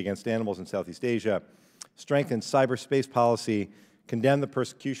cruelty against animals in Southeast Asia, strengthen cyberspace policy, condemn the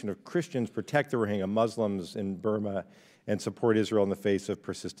persecution of Christians, protect the Rohingya Muslims in Burma, and support Israel in the face of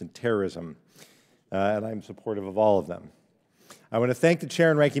persistent terrorism. And I'm supportive of all of them. I want to thank the Chair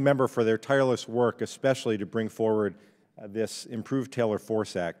and Ranking Member for their tireless work, especially to bring forward this Improved Taylor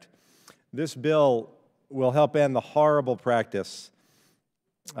Force Act. This bill will help end the horrible practice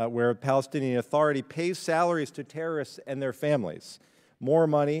where a Palestinian Authority pays salaries to terrorists and their families, more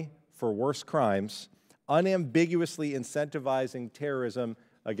money for worse crimes, unambiguously incentivizing terrorism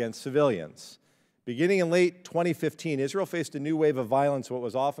against civilians. Beginning in late 2015, Israel faced a new wave of violence, what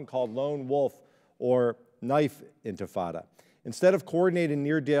was often called lone wolf or knife intifada. Instead of coordinated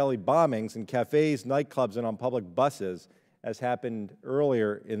near-daily bombings in cafes, nightclubs, and on public buses, as happened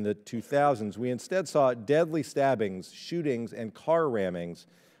earlier in the 2000s, we instead saw deadly stabbings, shootings, and car rammings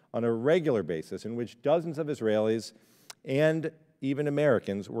on a regular basis in which dozens of Israelis and even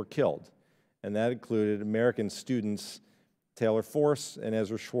Americans were killed. And that included American students Taylor Force and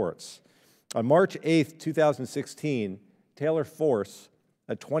Ezra Schwartz. On March 8, 2016, Taylor Force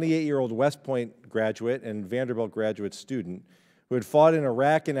a 28-year-old West Point graduate and Vanderbilt graduate student who had fought in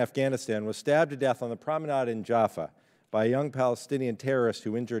Iraq and Afghanistan, was stabbed to death on the promenade in Jaffa by a young Palestinian terrorist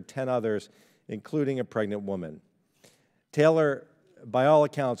who injured 10 others, including a pregnant woman. Taylor, by all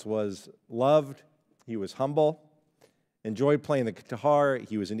accounts, was loved, he was humble, enjoyed playing the guitar,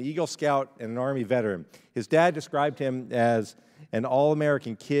 he was an Eagle Scout and an Army veteran. His dad described him as an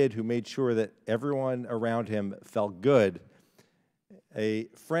all-American kid who made sure that everyone around him felt good. A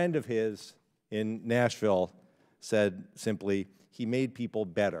friend of his in Nashville said simply, he made people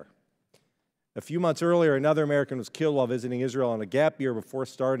better. A few months earlier, another American was killed while visiting Israel on a gap year before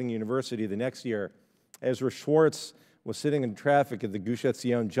starting university the next year. Ezra Schwartz was sitting in traffic at the Gush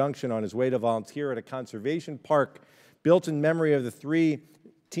Etzion Junction on his way to volunteer at a conservation park built in memory of the 3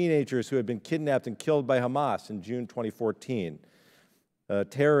 teenagers who had been kidnapped and killed by Hamas in June 2014. A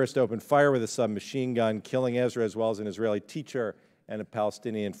terrorist opened fire with a submachine gun, killing Ezra as well as an Israeli teacher and a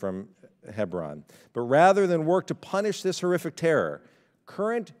Palestinian from Hebron. But rather than work to punish this horrific terror,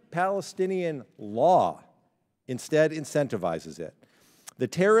 current Palestinian law instead incentivizes it. The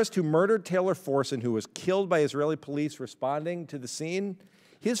terrorist who murdered Taylor Forson, who was killed by Israeli police responding to the scene,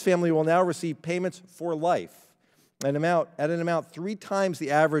 his family will now receive payments for life at an amount 3 times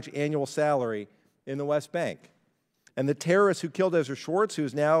the average annual salary in the West Bank. And the terrorist who killed Ezra Schwartz, who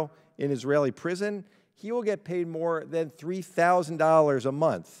is now in Israeli prison, he will get paid more than $3,000 a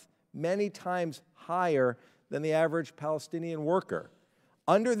month, many times higher than the average Palestinian worker.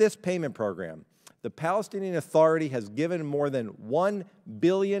 Under this payment program, the Palestinian Authority has given more than $1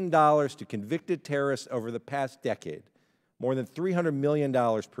 billion to convicted terrorists over the past decade, more than $300 million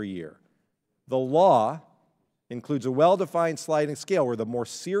per year. The law includes a well-defined sliding scale where the more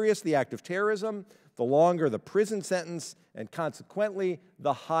serious the act of terrorism, the longer the prison sentence, and consequently,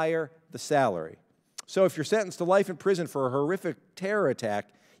 the higher the salary. So if you're sentenced to life in prison for a horrific terror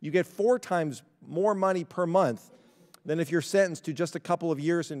attack, you get 4 times more money per month than if you're sentenced to just a couple of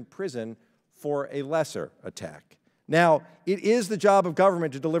years in prison for a lesser attack. Now, it is the job of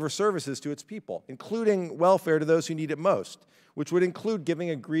government to deliver services to its people, including welfare to those who need it most, which would include giving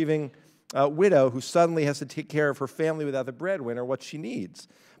a grieving widow who suddenly has to take care of her family without the breadwinner what she needs.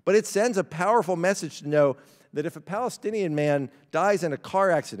 But it sends a powerful message to know that if a Palestinian man dies in a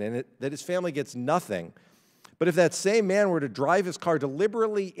car accident, that his family gets nothing. But if that same man were to drive his car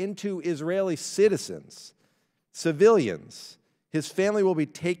deliberately into Israeli citizens, civilians, his family will be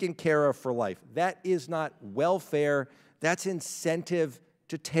taken care of for life. That is not welfare. That's incentive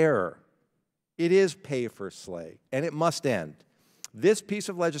to terror. It is pay for slay, and it must end. This piece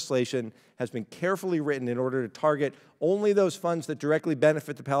of legislation has been carefully written in order to target only those funds that directly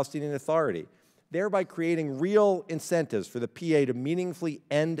benefit the Palestinian Authority, thereby creating real incentives for the PA to meaningfully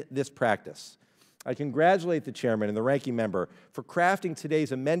end this practice. I congratulate the chairman and the ranking member for crafting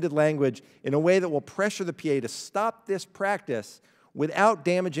today's amended language in a way that will pressure the PA to stop this practice without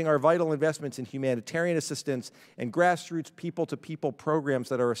damaging our vital investments in humanitarian assistance and grassroots people-to-people programs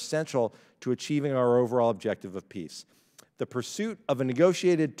that are essential to achieving our overall objective of peace. The pursuit of a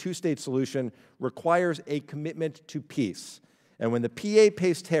negotiated 2-state solution requires a commitment to peace. And when the PA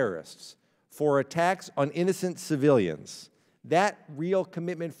pays terrorists for attacks on innocent civilians, that real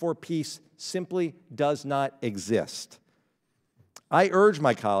commitment for peace simply does not exist. I urge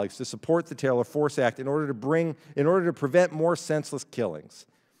my colleagues to support the Taylor Force Act in order to prevent more senseless killings.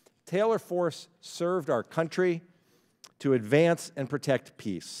 Taylor Force served our country to advance and protect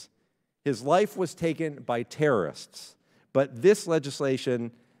peace. His life was taken by terrorists, but this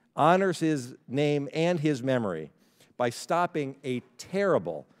legislation honors his name and his memory by stopping a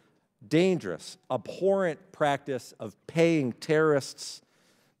terrible, dangerous, abhorrent practice of paying terrorists.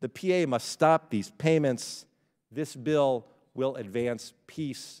 The PA must stop these payments. This bill will advance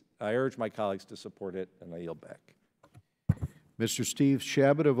peace. I urge my colleagues to support it, and I yield back. Mr. Steve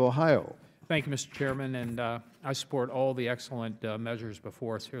Shabbat of Ohio. Thank you, Mr. Chairman, and I support all the excellent measures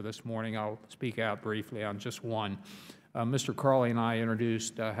before us here this morning. I'll speak out briefly on just one. Mr. Carley and I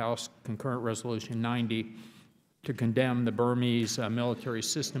introduced House Concurrent Resolution 90 to condemn the Burmese military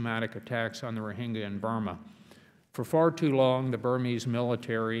systematic attacks on the Rohingya in Burma. For far too long, the Burmese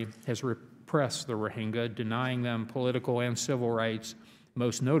military has repressed the Rohingya, denying them political and civil rights,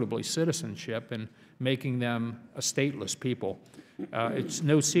 most notably citizenship, and making them a stateless people. It's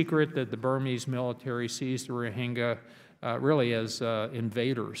no secret that the Burmese military sees the Rohingya really as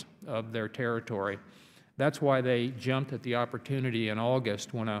invaders of their territory. That's why they jumped at the opportunity in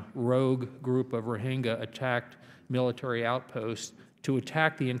August when a rogue group of Rohingya attacked military outposts to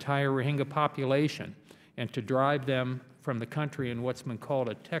attack the entire Rohingya population and to drive them from the country in what's been called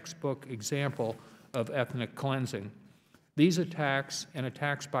a textbook example of ethnic cleansing. These attacks and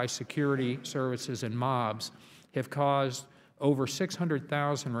attacks by security services and mobs have caused over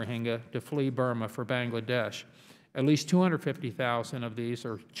 600,000 Rohingya to flee Burma for Bangladesh. At least 250,000 of these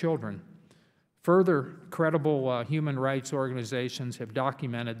are children. Further, credible human rights organizations have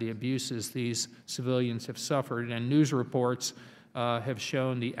documented the abuses these civilians have suffered, and news reports have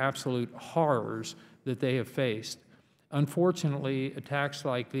shown the absolute horrors that they have faced. Unfortunately, attacks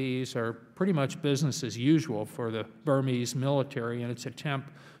like these are pretty much business as usual for the Burmese military in its attempt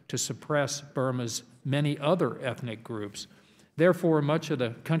to suppress Burma's many other ethnic groups. Therefore, much of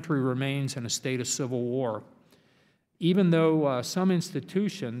the country remains in a state of civil war. Even though some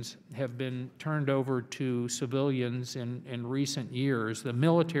institutions have been turned over to civilians in recent years, the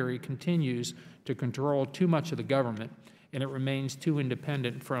military continues to control too much of the government, and it remains too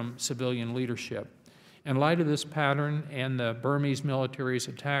independent from civilian leadership. In light of this pattern and the Burmese military's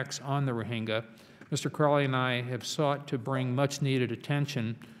attacks on the Rohingya, Mr. Crawley and I have sought to bring much-needed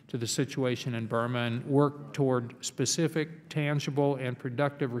attention to the situation in Burma and work toward specific, tangible, and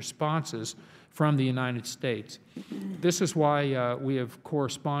productive responses from the United States. This is why we have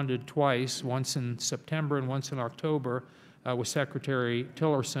corresponded twice, once in September and once in October, with Secretary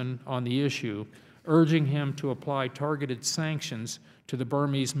Tillerson on the issue, urging him to apply targeted sanctions to the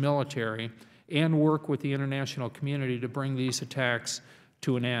Burmese military and work with the international community to bring these attacks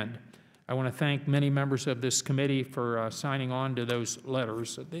to an end. I want to thank many members of this committee for signing on to those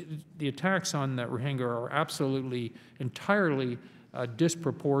letters. The attacks on the Rohingya are absolutely, entirely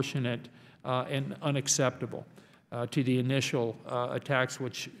disproportionate and unacceptable to the initial attacks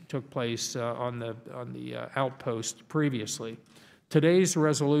which took place on the outpost previously. Today's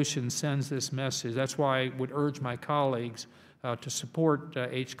resolution sends this message. That's why I would urge my colleagues to support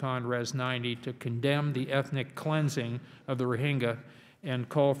HCON Res 90 to condemn the ethnic cleansing of the Rohingya and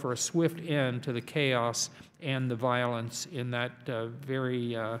call for a swift end to the chaos and the violence in that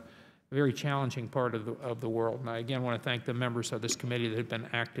very challenging part of the world. And I again want to thank the members of this committee that have been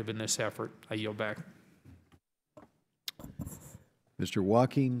active in this effort. I yield back. Mr.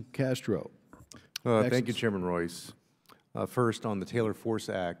 Joaquin Castro. Thank you, Chairman Royce. First, on the Taylor Force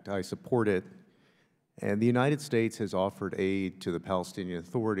Act, I support it. And the United States has offered aid to the Palestinian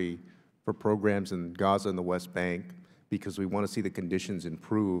Authority for programs in Gaza and the West Bank because we want to see the conditions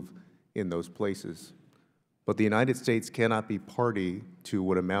improve in those places. But the United States cannot be party to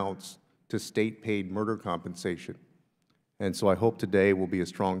what amounts to state-paid murder compensation. And so I hope today will be a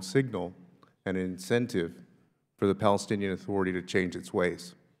strong signal and an incentive for the Palestinian Authority to change its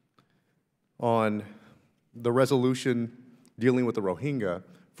ways. On the resolution dealing with the Rohingya,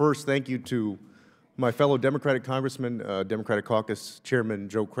 first, thank you to my fellow Democratic Congressman, Democratic Caucus Chairman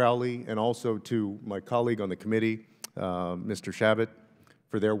Joe Crowley, and also to my colleague on the committee, Mr. Shabbat,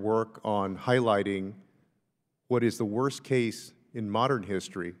 for their work on highlighting what is the worst case in modern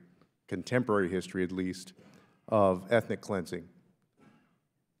history, contemporary history at least, of ethnic cleansing.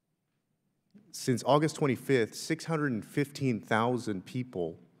 Since August 25th, 615,000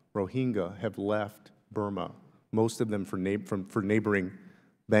 people, Rohingya, have left Burma, most of them for neighboring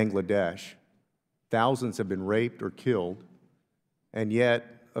Bangladesh. Thousands have been raped or killed, and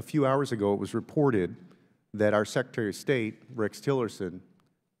yet a few hours ago it was reported that our Secretary of State, Rex Tillerson,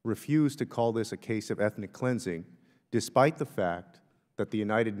 refused to call this a case of ethnic cleansing, despite the fact that the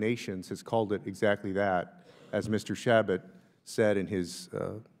United Nations has called it exactly that, as Mr. Shabbat said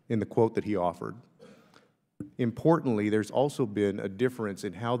in the quote that he offered. Importantly, there's also been a difference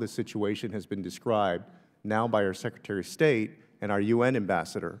in how the situation has been described now by our Secretary of State and our UN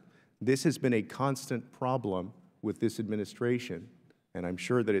ambassador. This has been a constant problem with this administration, and I'm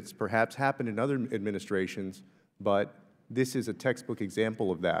sure that it's perhaps happened in other administrations, but this is a textbook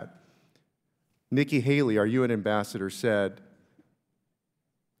example of that. Nikki Haley, our UN ambassador, said,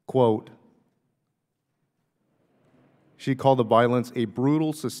 quote, she called the violence a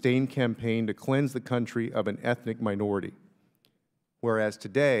brutal, sustained campaign to cleanse the country of an ethnic minority. Whereas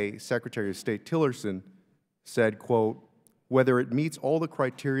today, Secretary of State Tillerson said, quote, whether it meets all the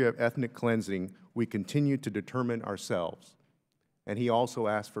criteria of ethnic cleansing, we continue to determine ourselves. And he also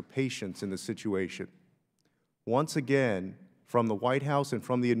asked for patience in the situation. Once again, from the White House and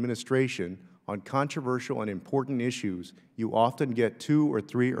from the administration, on controversial and important issues, you often get 2 or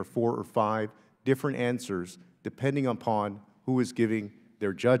 3 or 4 or 5 different answers depending upon who is giving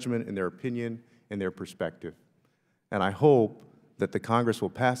their judgment and their opinion and their perspective. And I hope that the Congress will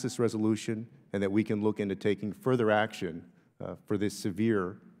pass this resolution and that we can look into taking further action for this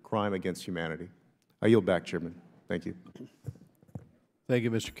severe crime against humanity. I yield back, Chairman. Thank you. Thank you,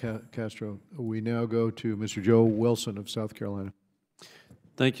 Mr. Castro. We now go to Mr. Joe Wilson of South Carolina.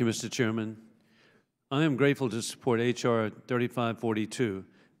 Thank you, Mr. Chairman. I am grateful to support H.R. 3542,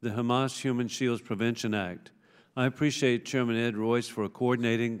 the Hamas Human Shields Prevention Act. I appreciate Chairman Ed Royce for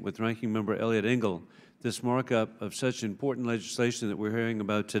coordinating with Ranking Member Elliott Engel this markup of such important legislation that we're hearing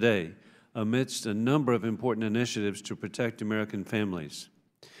about today, amidst a number of important initiatives to protect American families.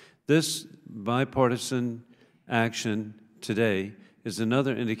 This bipartisan action today is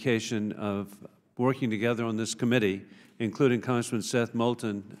another indication of working together on this committee, including Congressman Seth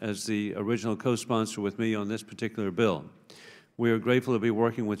Moulton as the original co-sponsor with me on this particular bill. We are grateful to be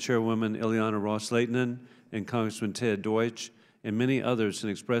working with Chairwoman Ileana Ross-Lehtinen and Congressman Ted Deutsch and many others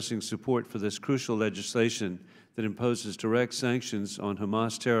in expressing support for this crucial legislation that imposes direct sanctions on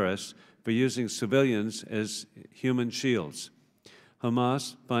Hamas terrorists for using civilians as human shields.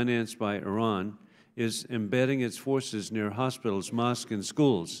 Hamas, financed by Iran, is embedding its forces near hospitals, mosques, and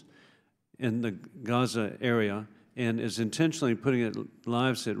schools in the Gaza area and is intentionally putting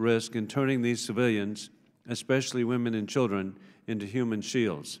lives at risk and turning these civilians, especially women and children, into human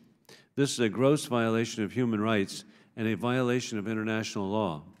shields. This is a gross violation of human rights and a violation of international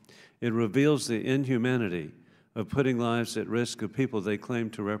law. It reveals the inhumanity of putting lives at risk of people they claim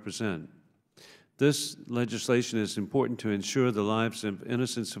to represent. This legislation is important to ensure the lives of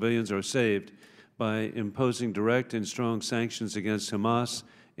innocent civilians are saved by imposing direct and strong sanctions against Hamas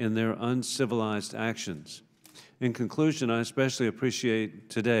in their uncivilized actions. In conclusion, I especially appreciate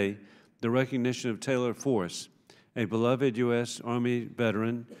today the recognition of Taylor Force, a beloved U.S. Army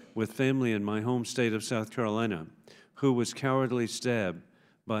veteran with family in my home state of South Carolina, who was cowardly stabbed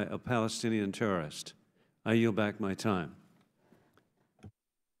by a Palestinian terrorist. I yield back my time.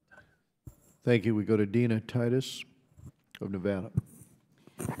 Thank you. We go to Dina Titus of Nevada.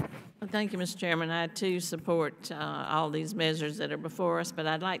 Well, thank you, Mr. Chairman. I, too, support all these measures that are before us, but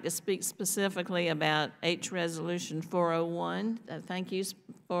I'd like to speak specifically about H Resolution 401. Thank you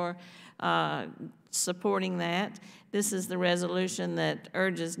for supporting that. This is the resolution that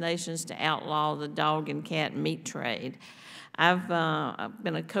urges nations to outlaw the dog and cat meat trade. I've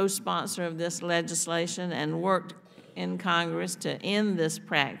been a co-sponsor of this legislation and worked in Congress to end this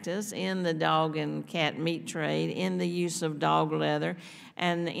practice, end the dog and cat meat trade, end the use of dog leather,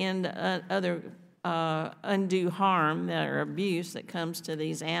 and end other undue harm or abuse that comes to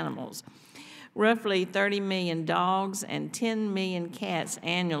these animals. Roughly 30 million dogs and 10 million cats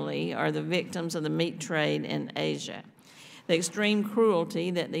annually are the victims of the meat trade in Asia. The extreme cruelty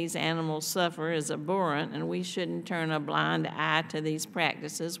that these animals suffer is abhorrent, and we shouldn't turn a blind eye to these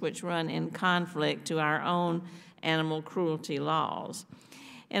practices which run in conflict to our own animal cruelty laws.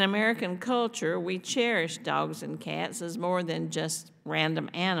 In American culture, we cherish dogs and cats as more than just random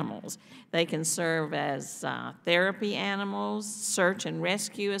animals. They can serve as therapy animals, search and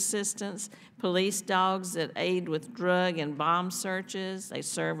rescue assistants, police dogs that aid with drug and bomb searches. They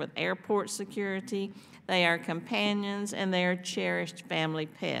serve with airport security. They are companions, and they are cherished family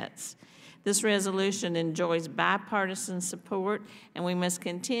pets. This resolution enjoys bipartisan support, and we must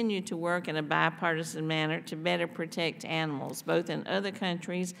continue to work in a bipartisan manner to better protect animals, both in other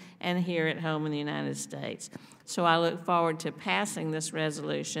countries and here at home in the United States. So I look forward to passing this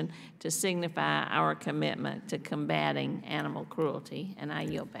resolution to signify our commitment to combating animal cruelty, and I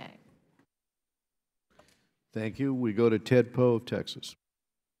yield back. Thank you. We go to Ted Poe of Texas.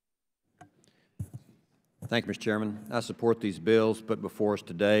 Thank you, Mr. Chairman. I support these bills put before us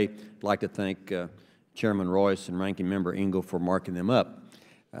today. I'd like to thank Chairman Royce and Ranking Member Engel for marking them up.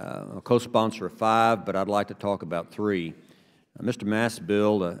 I'm a co-sponsor of 5, but I'd like to talk about 3. Mr. Mass's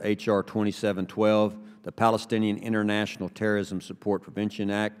bill, H.R. 2712, the Palestinian International Terrorism Support Prevention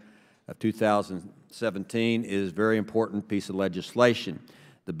Act of 2017, is a very important piece of legislation.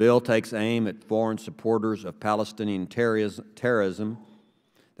 The bill takes aim at foreign supporters of Palestinian terrorism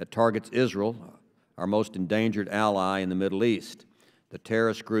that targets Israel, our most endangered ally in the Middle East. The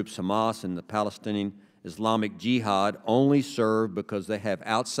terrorist groups Hamas and the Palestinian Islamic Jihad only serve because they have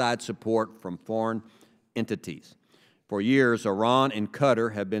outside support from foreign entities. For years, Iran and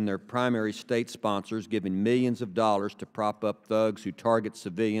Qatar have been their primary state sponsors, giving millions of dollars to prop up thugs who target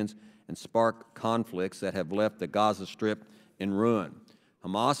civilians and spark conflicts that have left the Gaza Strip in ruin.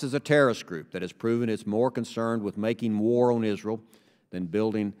 Hamas is a terrorist group that has proven it's more concerned with making war on Israel than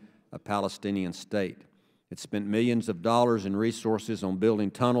building a Palestinian state. It spent millions of dollars in resources on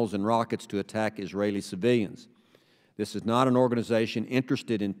building tunnels and rockets to attack Israeli civilians. This is not an organization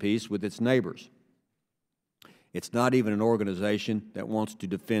interested in peace with its neighbors. It's not even an organization that wants to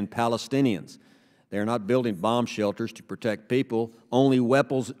defend Palestinians. They are not building bomb shelters to protect people. Only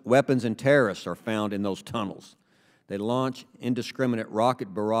weapons and terrorists are found in those tunnels. They launch indiscriminate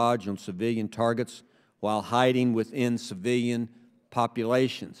rocket barrage on civilian targets while hiding within civilian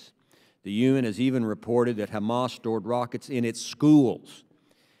populations. The UN has even reported that Hamas stored rockets in its schools.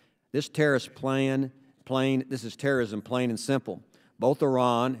 This is terrorism plain and simple. Both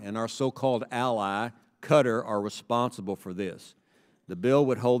Iran and our so-called ally, Qatar, are responsible for this. The bill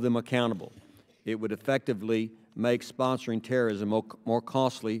would hold them accountable. It would effectively make sponsoring terrorism more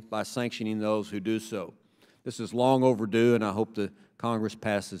costly by sanctioning those who do so. This is long overdue, and I hope the Congress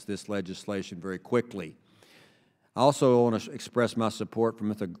passes this legislation very quickly. I also want to express my support for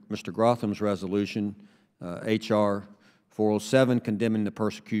Mr. Grotham's resolution, H.R. 407, condemning the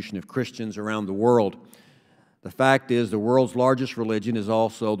persecution of Christians around the world. The fact is, the world's largest religion is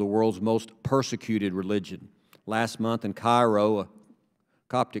also the world's most persecuted religion. Last month in Cairo, a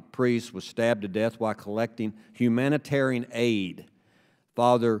Coptic priest was stabbed to death while collecting humanitarian aid.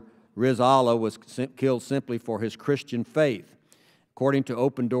 Father Rizallah was killed simply for his Christian faith. According to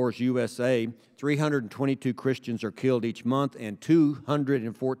Open Doors USA, 322 Christians are killed each month, and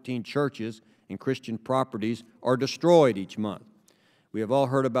 214 churches and Christian properties are destroyed each month. We have all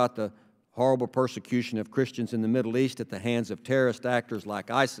heard about the horrible persecution of Christians in the Middle East at the hands of terrorist actors like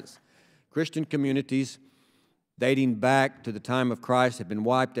ISIS. Christian communities dating back to the time of Christ have been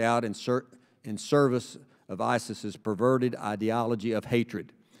wiped out in service of ISIS's perverted ideology of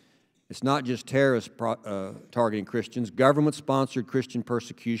hatred. It's not just terrorists targeting Christians. Government-sponsored Christian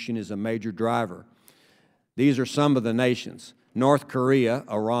persecution is a major driver. These are some of the nations: North Korea,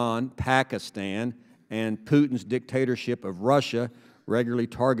 Iran, Pakistan, and Putin's dictatorship of Russia regularly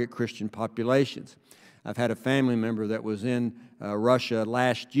target Christian populations. I've had a family member that was in Russia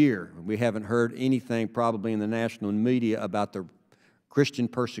last year. We haven't heard anything probably in the national media about the Christian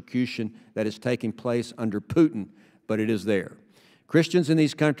persecution that is taking place under Putin, but it is there. Christians in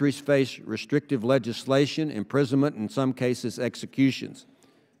these countries face restrictive legislation, imprisonment, and in some cases executions.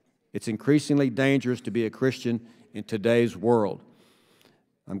 It's increasingly dangerous to be a Christian in today's world.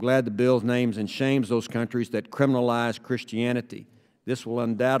 I'm glad the bill names and shames those countries that criminalize Christianity. This will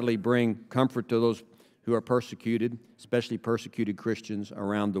undoubtedly bring comfort to those who are persecuted, especially persecuted Christians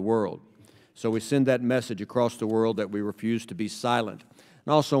around the world. So we send that message across the world that we refuse to be silent.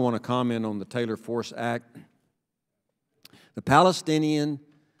 I also want to comment on the Taylor Force Act. The Palestinian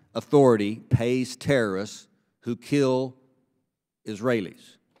Authority pays terrorists who kill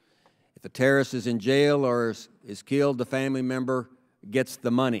Israelis. If a terrorist is in jail or is killed, the family member gets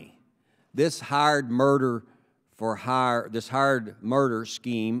the money. This hired murder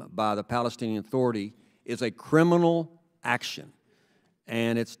scheme by the Palestinian Authority is a criminal action,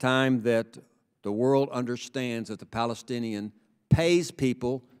 and it's time that the world understands that the Palestinian pays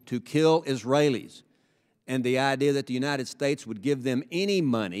people to kill Israelis, and the idea that the United States would give them any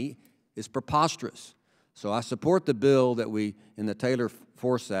money is preposterous. So I support the bill that in the Taylor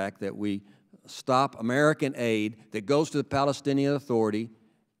Force Act, that we stop American aid that goes to the Palestinian Authority,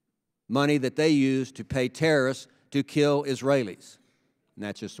 money that they use to pay terrorists to kill Israelis. And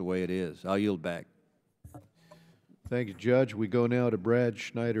that's just the way it is. I'll yield back. Thank you, Judge. We go now to Brad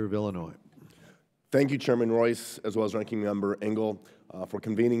Schneider of Illinois. Thank you, Chairman Royce, as well as Ranking Member Engel, for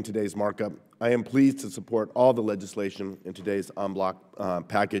convening today's markup. I am pleased to support all the legislation in today's en bloc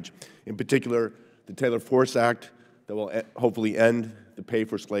package, in particular the Taylor Force Act that will hopefully end the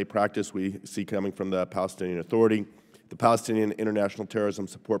pay-for-slave practice we see coming from the Palestinian Authority, the Palestinian International Terrorism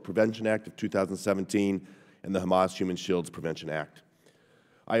Support Prevention Act of 2017, and the Hamas Human Shields Prevention Act.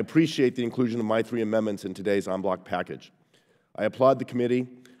 I appreciate the inclusion of my 3 amendments in today's en bloc package. I applaud the committee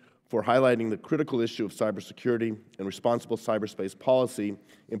for highlighting the critical issue of cybersecurity and responsible cyberspace policy,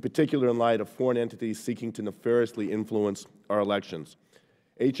 in particular in light of foreign entities seeking to nefariously influence our elections.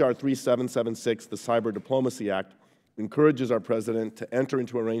 H.R. 3776, the Cyber Diplomacy Act, encourages our President to enter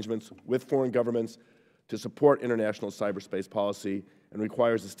into arrangements with foreign governments to support international cyberspace policy and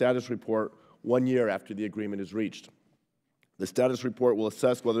requires a status report 1 year after the agreement is reached. The status report will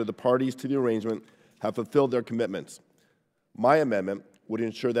assess whether the parties to the arrangement have fulfilled their commitments. My amendment would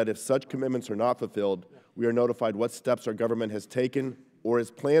ensure that if such commitments are not fulfilled, we are notified what steps our government has taken or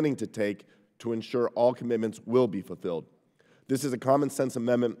is planning to take to ensure all commitments will be fulfilled. This is a common-sense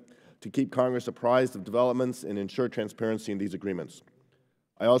amendment to keep Congress apprised of developments and ensure transparency in these agreements.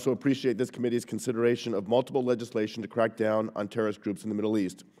 I also appreciate this committee's consideration of multiple legislation to crack down on terrorist groups in the Middle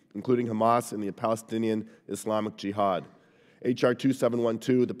East, including Hamas and the Palestinian Islamic Jihad. H.R.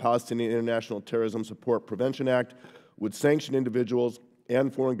 2712, the Palestinian International Terrorism Support Prevention Act, would sanction individuals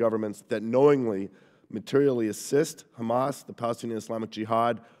and foreign governments that knowingly materially assist Hamas, the Palestinian Islamic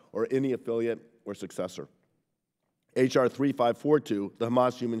Jihad, or any affiliate or successor. H.R. 3542, the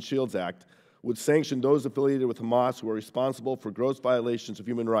Hamas Human Shields Act, would sanction those affiliated with Hamas who are responsible for gross violations of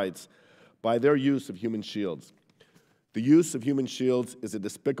human rights by their use of human shields. The use of human shields is a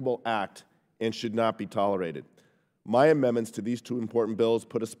despicable act and should not be tolerated. My amendments to these two important bills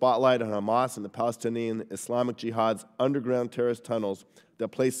put a spotlight on Hamas and the Palestinian Islamic Jihad's underground terrorist tunnels that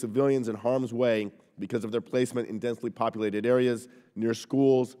place civilians in harm's way because of their placement in densely populated areas near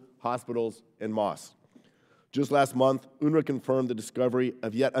schools, hospitals, and mosques. Just last month, UNRWA confirmed the discovery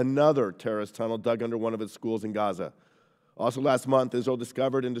of yet another terrorist tunnel dug under one of its schools in Gaza. Also last month, Israel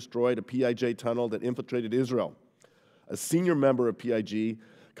discovered and destroyed a PIJ tunnel that infiltrated Israel. A senior member of PIJ,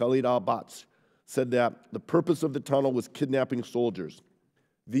 Khalid al-Batsh, said that the purpose of the tunnel was kidnapping soldiers.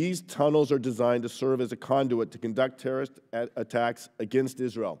 These tunnels are designed to serve as a conduit to conduct terrorist attacks against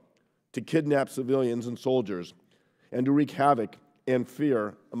Israel, to kidnap civilians and soldiers, and to wreak havoc and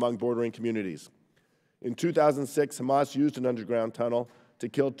fear among bordering communities. In 2006, Hamas used an underground tunnel to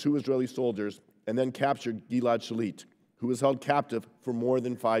kill 2 Israeli soldiers and then captured Gilad Shalit, who was held captive for more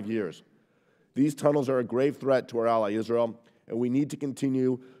than 5 years. These tunnels are a grave threat to our ally Israel, and we need to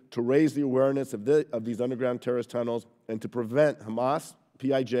continue to raise the awareness of these underground terrorist tunnels and to prevent Hamas,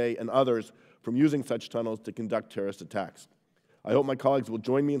 PIJ, and others from using such tunnels to conduct terrorist attacks. I hope my colleagues will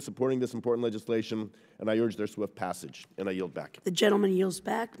join me in supporting this important legislation, and I urge their swift passage. And I yield back. The gentleman yields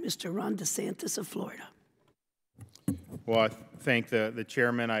back. Mr. Ron DeSantis of Florida. Well, I thank the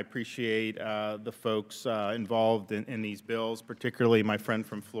chairman. I appreciate the folks involved in these bills, particularly my friend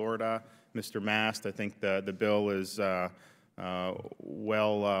from Florida, Mr. Mast. I think the bill is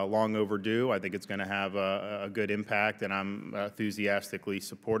long overdue. I think it's going to have a good impact, and I'm enthusiastically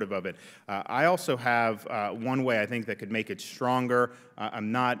supportive of it. I also have one way I think that could make it stronger.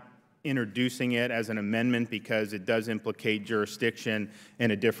 I'm not introducing it as an amendment because it does implicate jurisdiction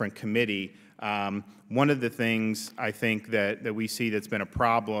in a different committee. One of the things I think that we see that's been a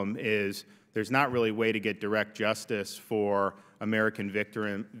problem is there's not really a way to get direct justice for American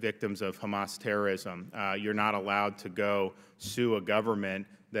victims of Hamas terrorism. You're not allowed to go sue a government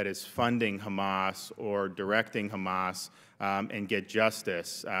that is funding Hamas or directing Hamas and get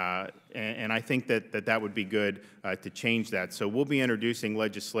justice. And I think that would be good to change that. So we'll be introducing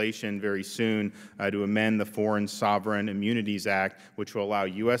legislation very soon to amend the Foreign Sovereign Immunities Act, which will allow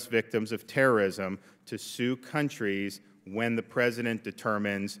U.S. victims of terrorism to sue countries when the president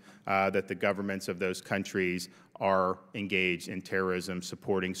determines that the governments of those countries are engaged in terrorism,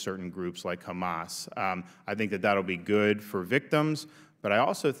 supporting certain groups like Hamas. I think that that'll be good for victims, but I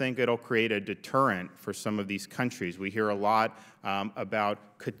also think it'll create a deterrent for some of these countries. We hear a lot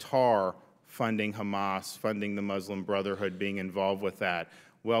about Qatar funding Hamas, funding the Muslim Brotherhood, being involved with that.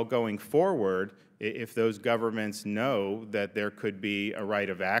 Well, going forward, if those governments know that there could be a right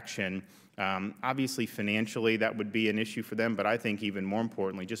of action, obviously financially that would be an issue for them, but I think even more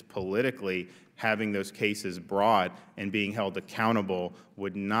importantly, just politically, having those cases brought and being held accountable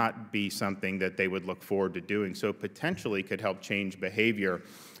would not be something that they would look forward to doing. So potentially could help change behavior.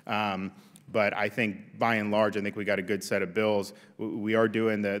 But I think by and large, I think we got a good set of bills. We are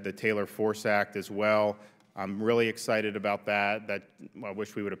doing the Taylor Force Act as well. I'm really excited about that. I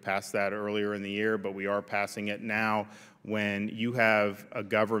wish we would have passed that earlier in the year, but we are passing it now. When you have a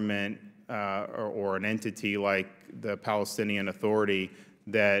government or an entity like the Palestinian Authority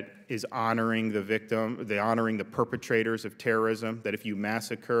that is honoring the victim, honoring the perpetrators of terrorism, that if you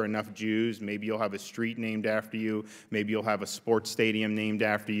massacre enough Jews, maybe you'll have a street named after you, maybe you'll have a sports stadium named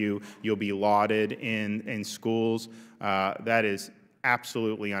after you, you'll be lauded in schools. That is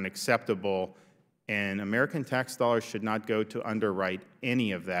absolutely unacceptable, and American tax dollars should not go to underwrite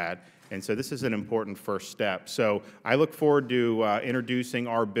any of that. And so this is an important first step. So I look forward to introducing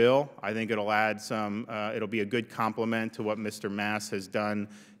our bill. I think it'll add some, it'll be a good complement to what Mr. Mass has done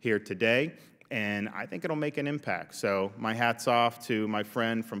here today. And I think it'll make an impact. So my hat's off to my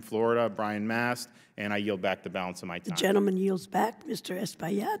friend from Florida, Brian Mast, and I yield back the balance of my time. The gentleman yields back. Mr.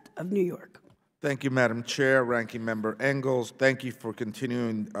 Espaillat of New York. Thank you, Madam Chair, Ranking Member Engels. Thank you for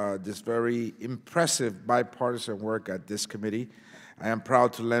continuing this very impressive bipartisan work at this committee. I am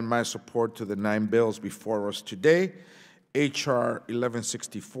proud to lend my support to the 9 bills before us today. H.R.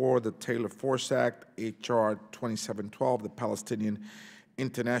 1164, the Taylor Force Act, H.R. 2712, the Palestinian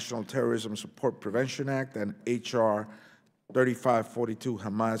International Terrorism Support Prevention Act, and H.R. 3542,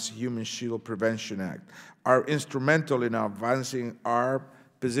 Hamas Human Shield Prevention Act, are instrumental in advancing our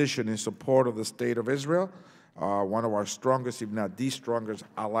position in support of the State of Israel, one of our strongest, if not the strongest,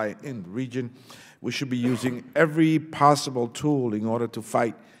 ally in the region. We should be using every possible tool in order to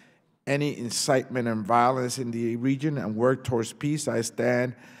fight any incitement and violence in the region and work towards peace. I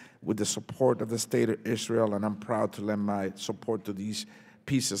stand with the support of the State of Israel, and I'm proud to lend my support to these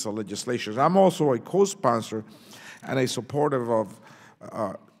pieces of legislation. I'm also a co-sponsor and a supporter of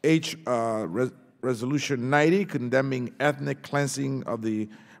Resolution 90, condemning ethnic cleansing of the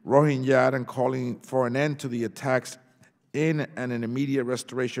Rohingya and calling for an end to the attacks in and an immediate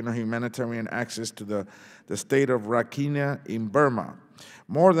restoration of humanitarian access to the state of Rakhine in Burma.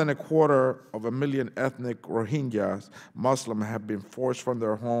 More than 250,000 ethnic Rohingya Muslims have been forced from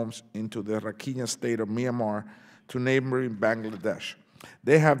their homes into the Rakhine state of Myanmar to neighboring Bangladesh.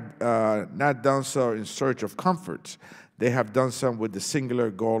 They have not done so in search of comforts. They have done so with the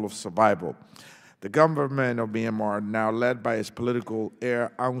singular goal of survival. The government of Myanmar, now led by its political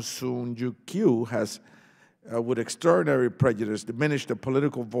heir Aung San Suu Kyi, has, with extraordinary prejudice, diminished the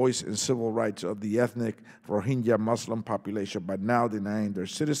political voice and civil rights of the ethnic Rohingya Muslim population by now denying their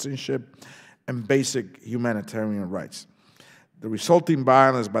citizenship and basic humanitarian rights. The resulting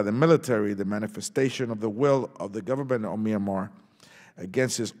violence by the military, the manifestation of the will of the government of Myanmar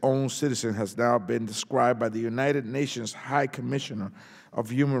against its own citizens, has now been described by the United Nations High Commissioner of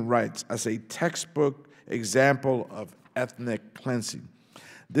Human Rights as a textbook example of ethnic cleansing.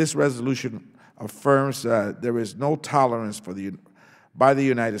 This resolution affirms that there is no tolerance by the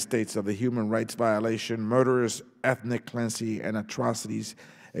United States of the human rights violation, murderous ethnic cleansing, and atrocities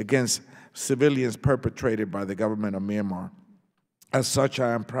against civilians perpetrated by the government of Myanmar. As such,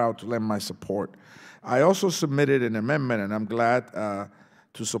 I am proud to lend my support. I also submitted an amendment, and I'm glad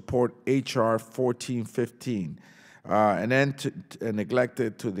to support H.R. 1415, an end to the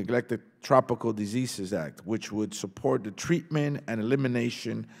Neglected Tropical Diseases Act, which would support the treatment and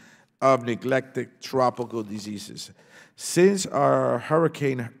elimination of neglected tropical diseases. Since our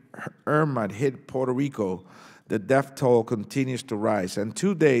Hurricane Irma hit Puerto Rico, the death toll continues to rise, and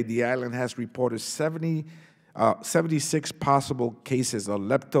today the island has reported 76 possible cases of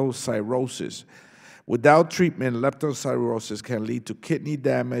leptocirrhosis. Without treatment, leptocirrhosis can lead to kidney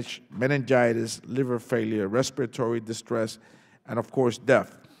damage, meningitis, liver failure, respiratory distress, and of course,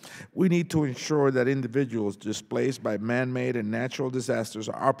 death. We need to ensure that individuals displaced by man-made and natural disasters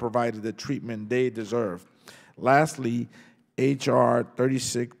are provided the treatment they deserve. Lastly, H.R.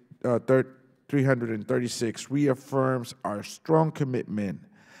 336 reaffirms our strong commitment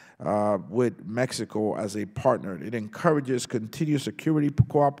with Mexico as a partner. It encourages continued security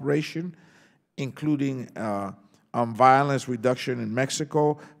cooperation, including on violence reduction in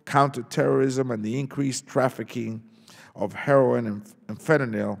Mexico, counterterrorism, and the increased trafficking of heroin and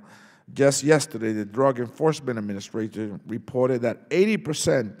fentanyl. Just yesterday, the Drug Enforcement Administration reported that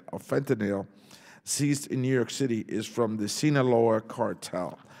 80% of fentanyl seized in New York City is from the Sinaloa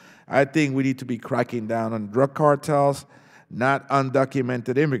cartel. I think we need to be cracking down on drug cartels, not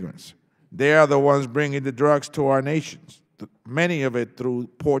undocumented immigrants. They are the ones bringing the drugs to our nations, many of it through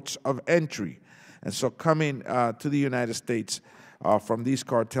ports of entry. And so coming to the United States from these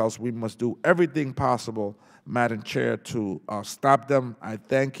cartels, we must do everything possible, Madam Chair, to stop them. I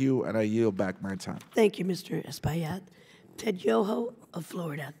thank you, and I yield back my time. Thank you, Mr. Espaillat. Ted Yoho of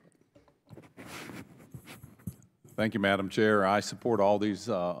Florida. Thank you, Madam Chair. I support all these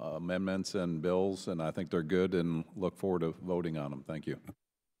amendments and bills, and I think they're good and look forward to voting on them. Thank you.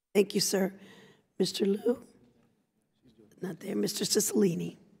 Thank you, sir. Mr. Liu? Not there. Mr.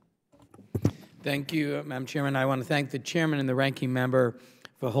 Cicilline. Thank you, Madam Chairman. I want to thank the chairman and the ranking member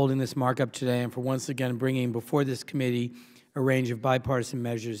for holding this markup today and for once again bringing before this committee a range of bipartisan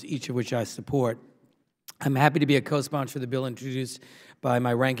measures, each of which I support. I'm happy to be a co-sponsor of the bill introduced by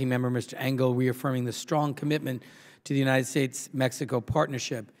my ranking member, Mr. Engel, reaffirming the strong commitment to the United States-Mexico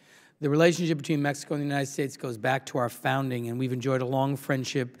partnership. The relationship between Mexico and the United States goes back to our founding, and we've enjoyed a long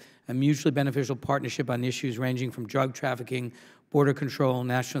friendship, a mutually beneficial partnership on issues ranging from drug trafficking, border control,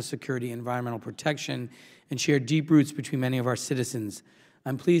 national security, environmental protection, and share deep roots between many of our citizens.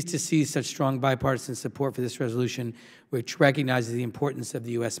 I'm pleased to see such strong bipartisan support for this resolution, which recognizes the importance of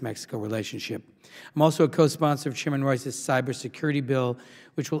the U.S.-Mexico relationship. I'm also a co-sponsor of Chairman Royce's cybersecurity bill,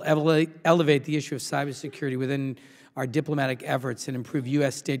 which will elevate the issue of cybersecurity within our diplomatic efforts and improve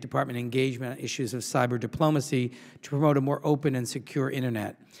U.S. State Department engagement on issues of cyber diplomacy to promote a more open and secure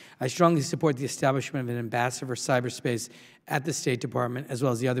Internet. I strongly support the establishment of an ambassador for cyberspace at the State Department, as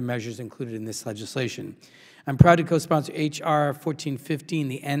well as the other measures included in this legislation. I'm proud to co-sponsor H.R. 1415,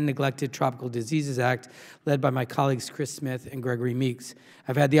 the End Neglected Tropical Diseases Act, led by my colleagues Chris Smith and Gregory Meeks.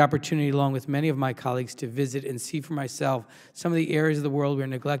 I've had the opportunity, along with many of my colleagues, to visit and see for myself some of the areas of the world where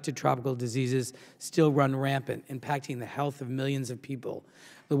neglected tropical diseases still run rampant, impacting the health of millions of people.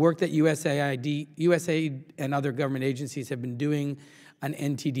 The work that USAID and other government agencies have been doing on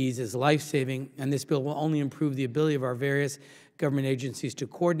NTDs is life-saving, and this bill will only improve the ability of our various government agencies to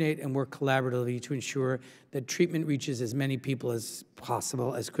coordinate and work collaboratively to ensure that treatment reaches as many people as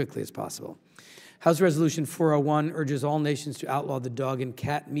possible, as quickly as possible. House Resolution 401 urges all nations to outlaw the dog and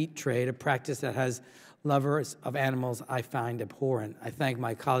cat meat trade, a practice that has lovers of animals I find abhorrent. I thank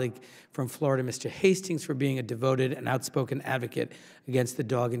my colleague from Florida, Mr. Hastings, for being a devoted and outspoken advocate against the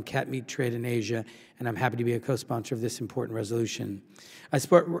dog and cat meat trade in Asia, and I'm happy to be a co-sponsor of this important resolution. I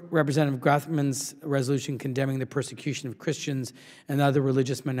support Representative Grothman's resolution condemning the persecution of Christians and other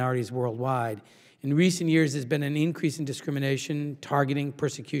religious minorities worldwide. In recent years, there's been an increase in discrimination, targeting,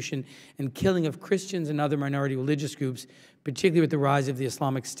 persecution, and killing of Christians and other minority religious groups, particularly with the rise of the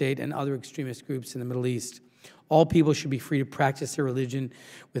Islamic State and other extremist groups in the Middle East. All people should be free to practice their religion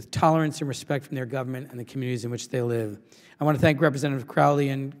with tolerance and respect from their government and the communities in which they live. I want to thank Representative Crowley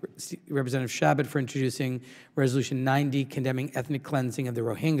and Representative Shabbat for introducing Resolution 90, condemning ethnic cleansing of the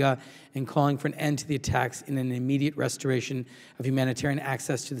Rohingya and calling for an end to the attacks and an immediate restoration of humanitarian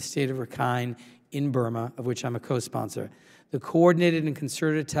access to the state of Rakhine in Burma, of which I'm a co-sponsor. The coordinated and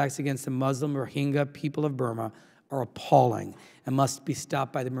concerted attacks against the Muslim Rohingya people of Burma are appalling and must be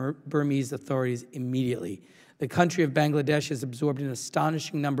stopped by the Burmese authorities immediately. The country of Bangladesh has absorbed an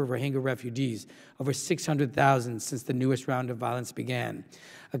astonishing number of Rohingya refugees, over 600,000 since the newest round of violence began.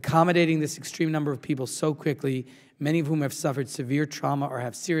 Accommodating this extreme number of people so quickly, many of whom have suffered severe trauma or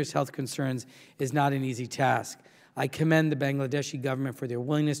have serious health concerns, is not an easy task. I commend the Bangladeshi government for their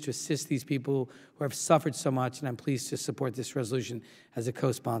willingness to assist these people who have suffered so much, and I'm pleased to support this resolution as a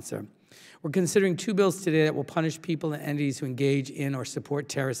co-sponsor. We're considering two bills today that will punish people and entities who engage in or support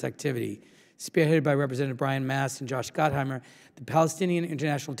terrorist activity. Spearheaded by Representative Brian Mast and Josh Gottheimer, the Palestinian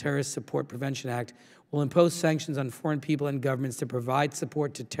International Terrorist Support Prevention Act will impose sanctions on foreign people and governments to provide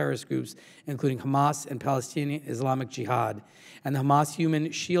support to terrorist groups, including Hamas and Palestinian Islamic Jihad. And the Hamas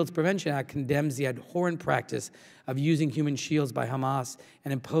Human Shields Prevention Act condemns the abhorrent practice of using human shields by Hamas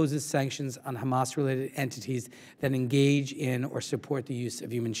and imposes sanctions on Hamas-related entities that engage in or support the use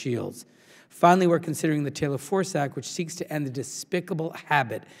of human shields. Finally, we're considering the Taylor Force Act, which seeks to end the despicable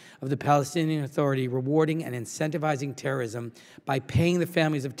habit of the Palestinian Authority rewarding and incentivizing terrorism by paying the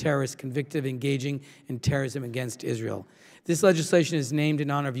families of terrorists convicted of engaging in terrorism against Israel. This legislation is named in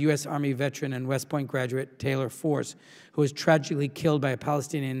honor of U.S. Army veteran and West Point graduate Taylor Force, who was tragically killed by a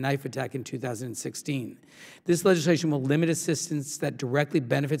Palestinian knife attack in 2016. This legislation will limit assistance that directly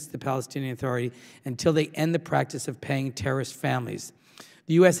benefits the Palestinian Authority until they end the practice of paying terrorist families.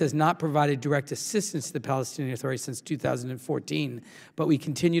 The U.S. has not provided direct assistance to the Palestinian Authority since 2014, but we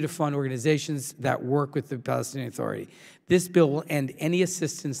continue to fund organizations that work with the Palestinian Authority. This bill will end any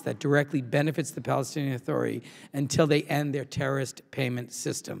assistance that directly benefits the Palestinian Authority until they end their terrorist payment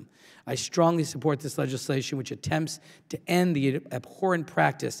system. I strongly support this legislation, which attempts to end the abhorrent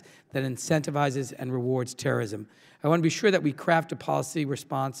practice that incentivizes and rewards terrorism. I want to be sure that we craft a policy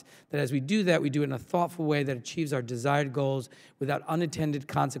response that as we do that, we do it in a thoughtful way that achieves our desired goals without unintended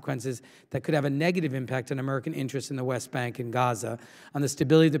consequences that could have a negative impact on American interests in the West Bank and Gaza, on the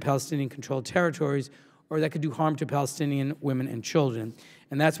stability of the Palestinian-controlled territories, or that could do harm to Palestinian women and children.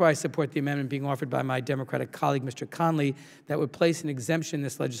 And that's why I support the amendment being offered by my Democratic colleague, Mr. Conley, that would place an exemption in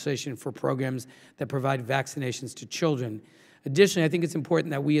this legislation for programs that provide vaccinations to children. Additionally, I think it's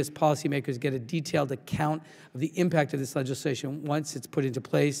important that we as policymakers get a detailed account of the impact of this legislation once it's put into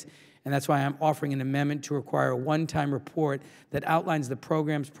place, and that's why I'm offering an amendment to require a one-time report that outlines the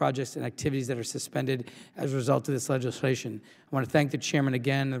programs, projects, and activities that are suspended as a result of this legislation. I want to thank the Chairman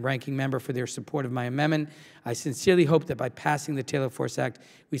again and the Ranking Member for their support of my amendment. I sincerely hope that by passing the Taylor Force Act,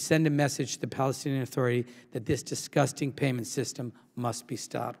 we send a message to the Palestinian Authority that this disgusting payment system must be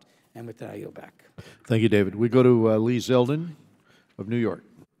stopped. And with that, I yield back. Thank you, David. We go to Lee Zeldin of New York.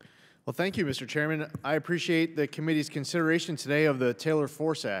 Well, thank you, Mr. Chairman. I appreciate the committee's consideration today of the Taylor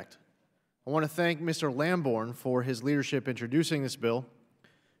Force Act. I want to thank Mr. Lamborn for his leadership introducing this bill,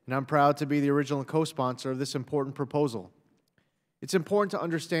 and I'm proud to be the original co-sponsor of this important proposal. It's important to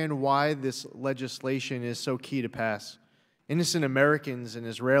understand why this legislation is so key to pass. Innocent Americans and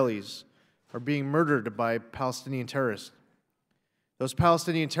Israelis are being murdered by Palestinian terrorists. Those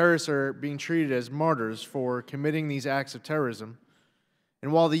Palestinian terrorists are being treated as martyrs for committing these acts of terrorism.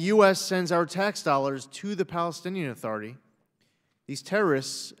 And while the U.S. sends our tax dollars to the Palestinian Authority, these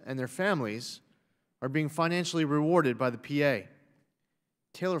terrorists and their families are being financially rewarded by the PA.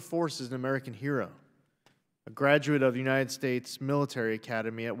 Taylor Force is an American hero, a graduate of the United States Military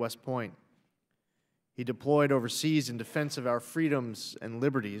Academy at West Point. He deployed overseas in defense of our freedoms and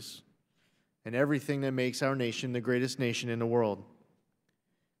liberties and everything that makes our nation the greatest nation in the world.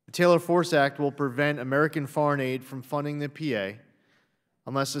 The Taylor Force Act will prevent American foreign aid from funding the PA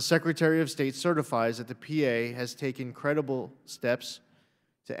unless the Secretary of State certifies that the PA has taken credible steps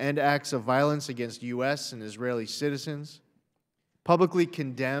to end acts of violence against U.S. and Israeli citizens, publicly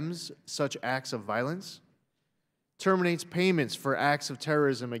condemns such acts of violence, terminates payments for acts of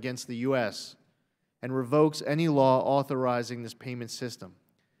terrorism against the U.S., and revokes any law authorizing this payment system.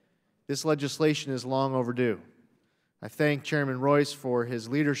 This legislation is long overdue. I thank Chairman Royce for his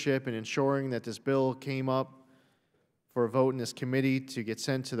leadership in ensuring that this bill came up for a vote in this committee to get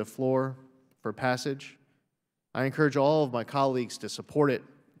sent to the floor for passage. I encourage all of my colleagues to support it,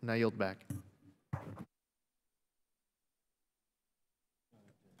 and I yield back.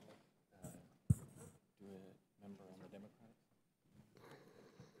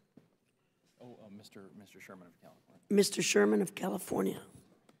 Mr. Sherman of California. Mr. Sherman of California.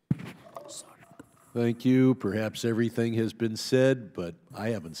 Thank you. Perhaps everything has been said, but I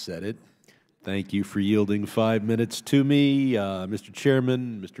haven't said it. Thank you for yielding 5 minutes to me. Mr.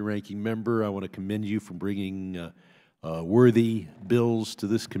 Chairman, Mr. Ranking Member, I want to commend you for bringing worthy bills to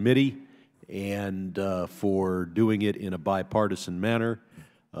this committee and for doing it in a bipartisan manner.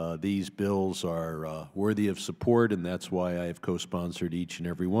 These bills are worthy of support, and that's why I have co-sponsored each and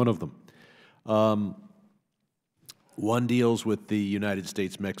every one of them. One deals with the United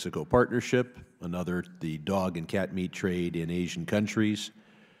States-Mexico partnership, another the dog and cat meat trade in Asian countries.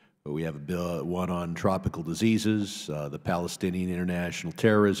 We have a bill, one on tropical diseases, the Palestinian international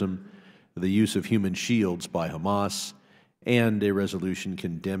terrorism, the use of human shields by Hamas, and a resolution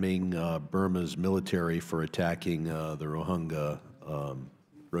condemning Burma's military for attacking the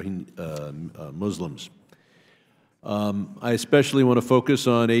Rohingya Muslims. I especially want to focus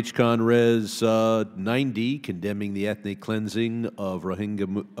on HCon Res 90, condemning the ethnic cleansing of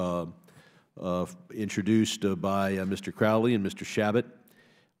Rohingya, introduced by Mr. Crowley and Mr. Shabbat.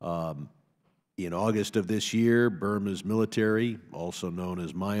 In August of this year, Burma's military, also known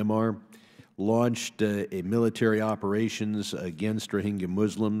as Myanmar, launched a military operations against Rohingya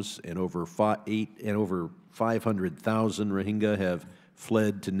Muslims, and over 500,000 Rohingya have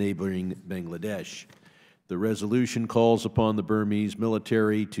fled to neighboring Bangladesh. The resolution calls upon the Burmese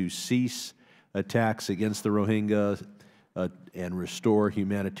military to cease attacks against the Rohingya and restore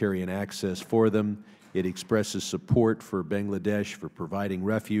humanitarian access for them. It expresses support for Bangladesh for providing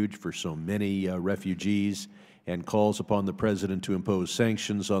refuge for so many refugees and calls upon the President to impose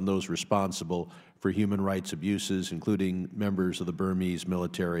sanctions on those responsible for human rights abuses, including members of the Burmese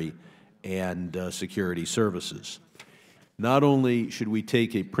military and security services. Not only should we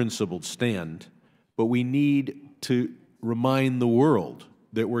take a principled stand, but we need to remind the world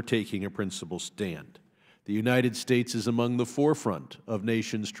that we're taking a principled stand. The United States is among the forefront of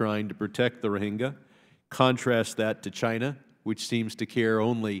nations trying to protect the Rohingya. Contrast that to China, which seems to care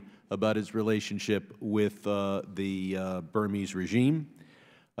only about its relationship with the Burmese regime.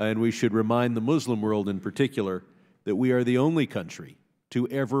 And we should remind the Muslim world in particular that we are the only country to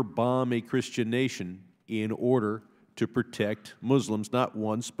ever bomb a Christian nation in order to protect Muslims, not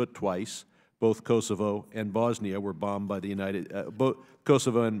once but twice. Both Kosovo and Bosnia were bombed by the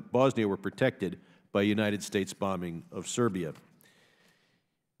Kosovo and Bosnia were protected by United States bombing of Serbia.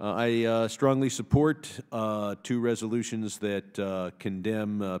 I strongly support two resolutions that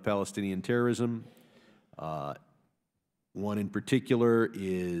condemn Palestinian terrorism. One in particular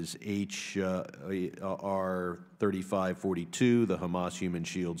is H.R. 3542, the Hamas Human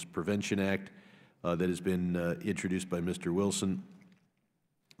Shields Prevention Act, that has been introduced by Mr. Wilson.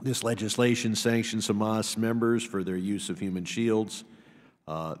 This legislation sanctions Hamas members for their use of human shields.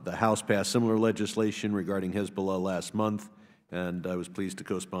 The House passed similar legislation regarding Hezbollah last month, and I was pleased to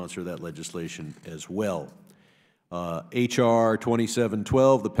co-sponsor that legislation as well. H.R.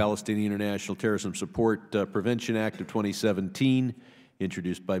 2712, the Palestinian International Terrorism Support Prevention Act of 2017,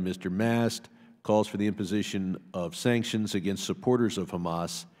 introduced by Mr. Mast, calls for the imposition of sanctions against supporters of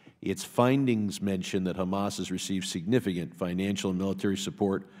Hamas. Its findings mention that Hamas has received significant financial and military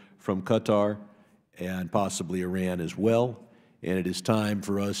support from Qatar and possibly Iran as well, and it is time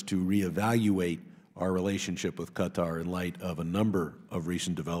for us to reevaluate our relationship with Qatar in light of a number of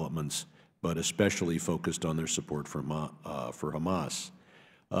recent developments, but especially focused on their support for Hamas.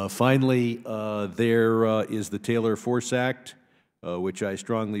 Finally, there is the Taylor Force Act, which I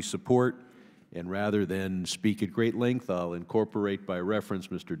strongly support. And rather than speak at great length, I'll incorporate by reference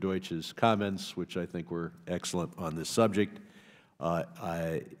Mr. Deutsch's comments, which I think were excellent on this subject.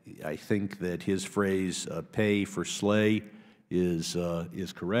 I think that his phrase, pay for slay, is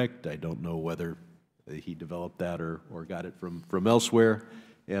correct. I don't know whether he developed that or got it from elsewhere.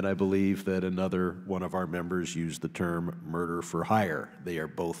 And I believe that another one of our members used the term murder for hire. They are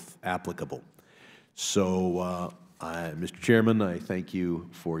both applicable. So, Mr. Chairman, I thank you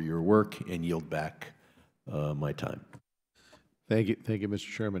for your work and yield back my time. Thank you, Mr.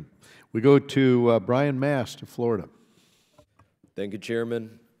 Chairman. We go to Brian Mast of Florida. Thank you,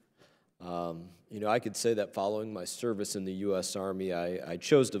 Chairman. You know, I could say that following my service in the U.S. Army, I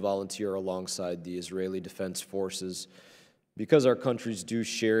chose to volunteer alongside the Israeli Defense Forces because our countries do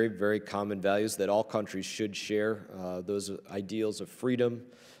share very common values that all countries should share, those ideals of freedom,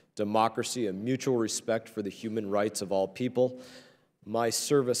 democracy, and mutual respect for the human rights of all people. My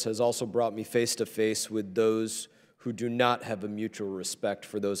service has also brought me face to face with those who do not have a mutual respect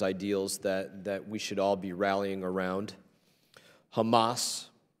for those ideals that we should all be rallying around. Hamas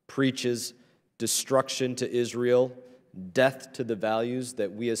preaches destruction to Israel, death to the values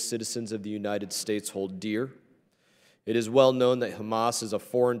that we as citizens of the United States hold dear. It is well known that Hamas is a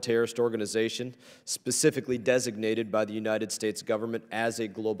foreign terrorist organization specifically designated by the United States government as a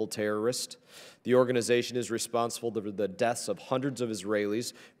global terrorist. The organization is responsible for the deaths of hundreds of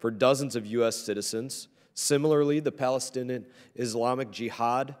Israelis, for dozens of U.S. citizens. Similarly, the Palestinian Islamic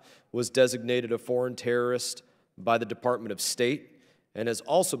Jihad was designated a foreign terrorist by the Department of State and has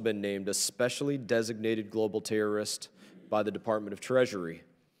also been named a specially designated global terrorist by the Department of Treasury.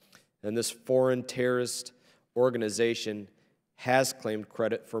 And this foreign terrorist organization has claimed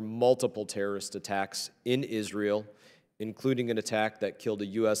credit for multiple terrorist attacks in Israel, including an attack that killed a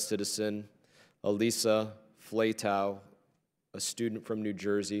U.S. citizen, Elisa Flatow, a student from New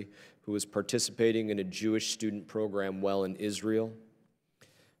Jersey who was participating in a Jewish student program while in Israel.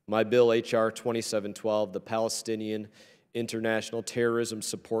 My bill, H.R. 2712, the Palestinian International Terrorism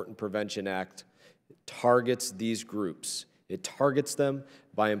Support and Prevention Act, targets these groups. It targets them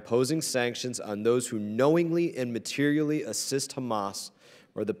by imposing sanctions on those who knowingly and materially assist Hamas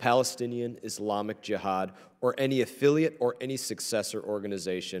or the Palestinian Islamic Jihad or any affiliate or any successor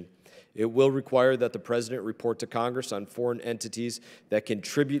organization. It will require that the President report to Congress on foreign entities that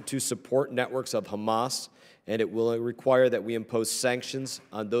contribute to support networks of Hamas, and it will require that we impose sanctions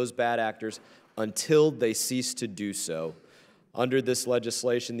on those bad actors until they cease to do so. Under this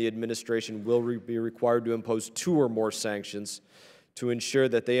legislation, the administration will be required to impose 2 or more sanctions to ensure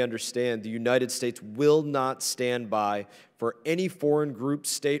that they understand the United States will not stand by for any foreign group,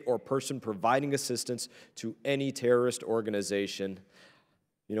 state, or person providing assistance to any terrorist organization.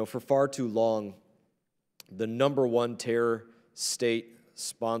 You know, for far too long, the #1 terror state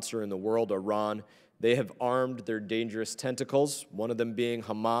sponsor in the world, Iran, they have armed their dangerous tentacles, one of them being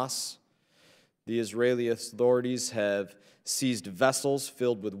Hamas. The Israeli authorities have seized vessels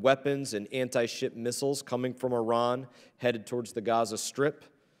filled with weapons and anti-ship missiles coming from Iran, headed towards the Gaza Strip.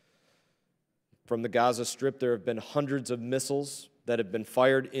 From the Gaza Strip, there have been hundreds of missiles that have been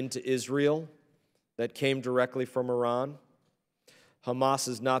fired into Israel that came directly from Iran. Hamas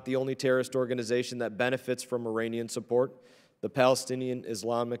is not the only terrorist organization that benefits from Iranian support. The Palestinian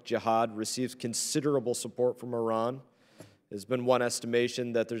Islamic Jihad receives considerable support from Iran. There's been one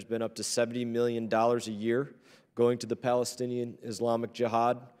estimation that there's been up to $70 million a year going to the Palestinian Islamic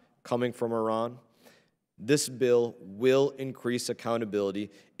Jihad coming from Iran. This bill will increase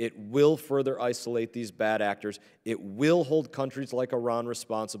accountability. It will further isolate these bad actors. It will hold countries like Iran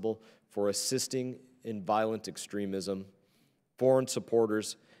responsible for assisting in violent extremism. Foreign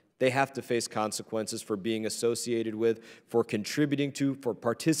supporters, they have to face consequences for being associated with, for contributing to, for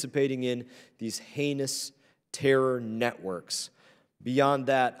participating in these heinous terror networks. Beyond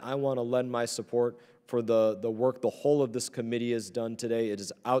that, I want to lend my support for the work the whole of this committee has done today. It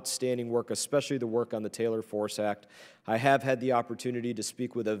is outstanding work, especially the work on the Taylor Force Act. I have had the opportunity to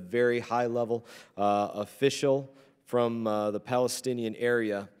speak with a very high-level official from the Palestinian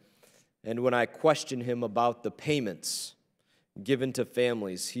area, and when I questioned him about the payments given to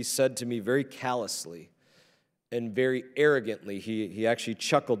families, he said to me very callously and very arrogantly, he actually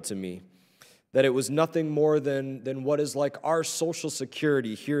chuckled to me, that it was nothing more than what is like our Social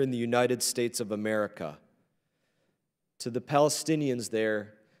Security here in the United States of America. To the Palestinians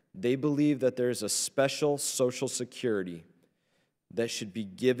there, they believe that there's a special Social Security that should be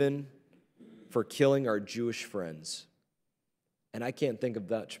given for killing our Jewish friends. And I can't think of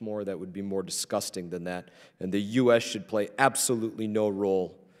much more that would be more disgusting than that. And the U.S. should play absolutely no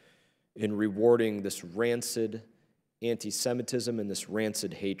role in rewarding this rancid anti-Semitism and this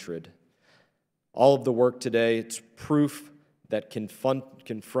rancid hatred. All of the work today, it's proof that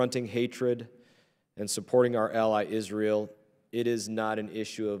confronting hatred and supporting our ally Israel, it is not an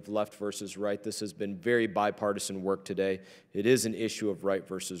issue of left versus right. This has been very bipartisan work today. It is an issue of right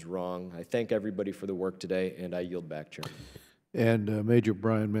versus wrong. I thank everybody for the work today, and I yield back, Chairman. And Major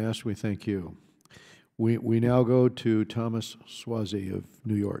Brian Mast, we thank you. We now go to Thomas Swazi of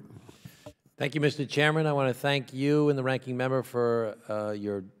New York. Thank you, Mr. Chairman. I want to thank you and the ranking member for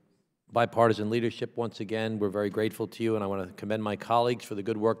your bipartisan leadership once again. We're very grateful to you, and I want to commend my colleagues for the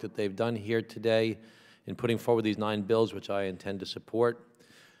good work that they've done here today in putting forward these 9 bills, which I intend to support.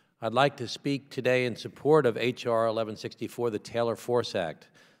 I'd like to speak today in support of H.R. 1164, the Taylor Force Act.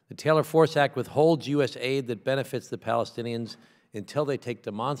 The Taylor Force Act withholds U.S. aid that benefits the Palestinians until they take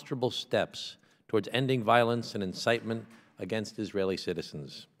demonstrable steps towards ending violence and incitement against Israeli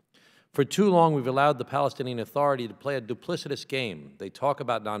citizens. For too long, we've allowed the Palestinian Authority to play a duplicitous game. They talk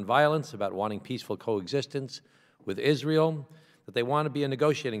about nonviolence, about wanting peaceful coexistence with Israel, that they want to be a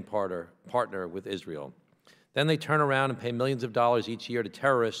negotiating partner with Israel. Then they turn around and pay millions of dollars each year to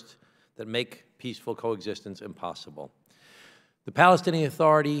terrorists that make peaceful coexistence impossible. The Palestinian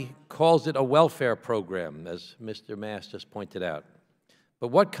Authority calls it a welfare program, as Mr. Mass just pointed out. But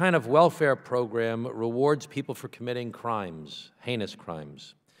what kind of welfare program rewards people for committing crimes, heinous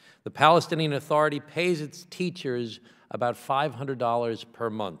crimes? The Palestinian Authority pays its teachers about $500 per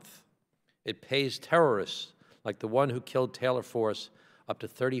month. It pays terrorists, like the one who killed Taylor Force, up to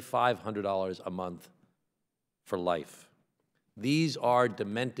 $3,500 a month for life. These are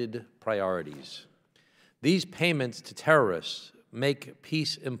demented priorities. These payments to terrorists make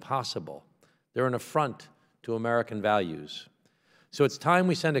peace impossible. They're an affront to American values. So it's time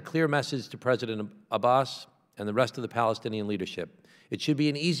we send a clear message to President Abbas and the rest of the Palestinian leadership. It should be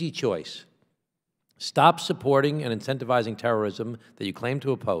an easy choice. Stop supporting and incentivizing terrorism that you claim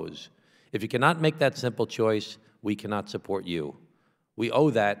to oppose. If you cannot make that simple choice, we cannot support you. We owe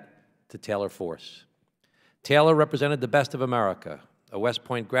that to Taylor Force. Taylor represented the best of America, a West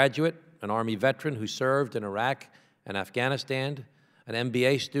Point graduate, an Army veteran who served in Iraq and Afghanistan, an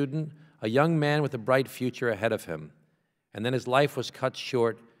MBA student, a young man with a bright future ahead of him. And then his life was cut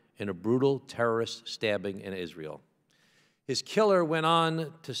short in a brutal terrorist stabbing in Israel. His killer went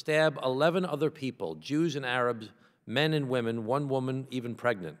on to stab 11 other people, Jews and Arabs, men and women, one woman even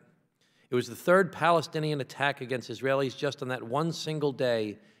pregnant. It was the 3rd Palestinian attack against Israelis just on that one single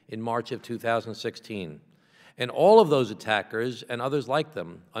day in March of 2016. And all of those attackers and others like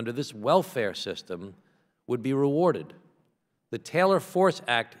them under this welfare system would be rewarded. The Taylor Force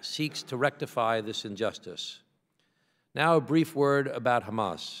Act seeks to rectify this injustice. Now a brief word about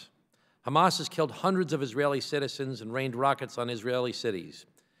Hamas. Hamas has killed hundreds of Israeli citizens and rained rockets on Israeli cities.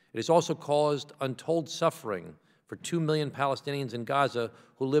 It has also caused untold suffering for 2 million Palestinians in Gaza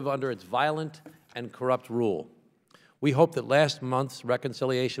who live under its violent and corrupt rule. We hope that last month's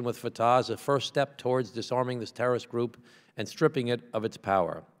reconciliation with Fatah is a first step towards disarming this terrorist group and stripping it of its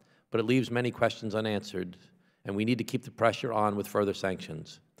power. But it leaves many questions unanswered, and we need to keep the pressure on with further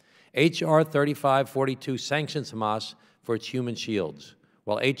sanctions. H.R. 3542 sanctions Hamas for its human shields,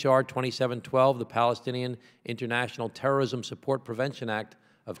 while H.R. 2712, the Palestinian International Terrorism Support Prevention Act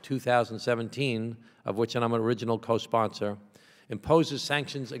of 2017, of which I'm an original co-sponsor, imposes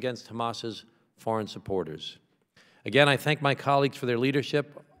sanctions against Hamas's foreign supporters. Again, I thank my colleagues for their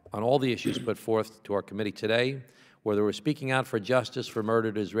leadership on all the issues put forth to our committee today, whether we're speaking out for justice for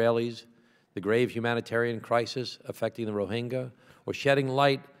murdered Israelis, the grave humanitarian crisis affecting the Rohingya, or shedding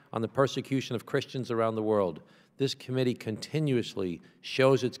light on the persecution of Christians around the world. This committee continuously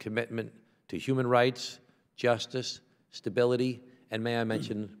shows its commitment to human rights, justice, stability, and may I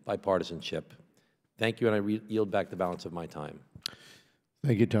mention bipartisanship. Thank you, and I yield back the balance of my time.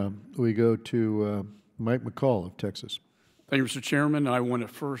 Thank you, Tom. We go to Mike McCall of Texas. Thank you, Mr. Chairman. I want to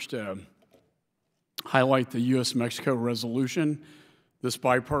first highlight the U.S.-Mexico resolution. This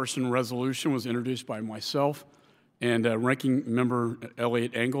bipartisan resolution was introduced by myself and Ranking Member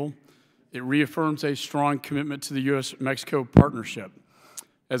Elliot Engel. It reaffirms a strong commitment to the U.S.-Mexico partnership.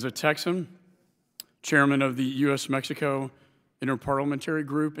 As a Texan, chairman of the U.S.-Mexico Interparliamentary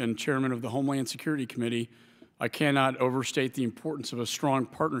Group and chairman of the Homeland Security Committee, I cannot overstate the importance of a strong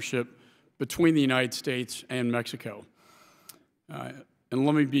partnership between the United States and Mexico. And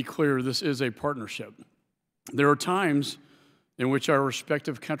let me be clear, this is a partnership. There are times in which our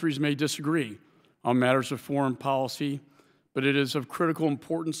respective countries may disagree on matters of foreign policy, but it is of critical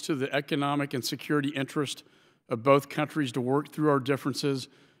importance to the economic and security interest of both countries to work through our differences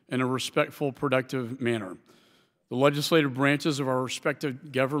in a respectful, productive manner. The legislative branches of our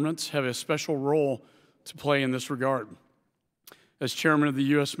respective governments have a special role to play in this regard. As chairman of the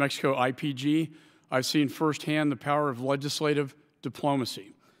U.S.-Mexico IPG, I've seen firsthand the power of legislative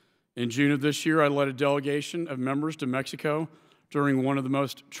diplomacy. In June of this year, I led a delegation of members to Mexico during one of the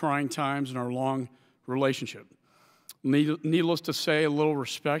most trying times in our long relationship. Needless to say, a little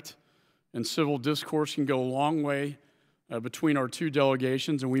respect and civil discourse can go a long way between our two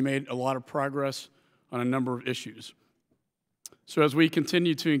delegations, and we made a lot of progress on a number of issues. So as we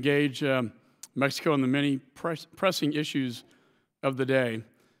continue to engage Mexico in the many pressing issues of the day,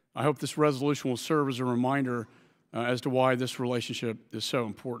 I hope this resolution will serve as a reminder as to why this relationship is so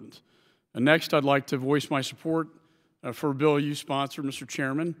important. Next, I'd like to voice my support for a bill you sponsored, Mr.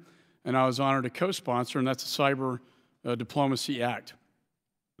 Chairman, and I was honored to co-sponsor, and that's the Cyber Diplomacy Act.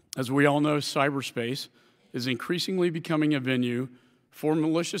 As we all know, cyberspace is increasingly becoming a venue for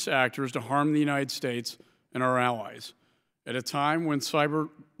malicious actors to harm the United States and our allies. At a time when cyber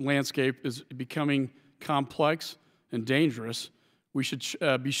landscape is becoming complex and dangerous, we should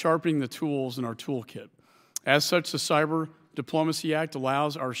be sharpening the tools in our toolkit. As such, the Cyber Diplomacy Act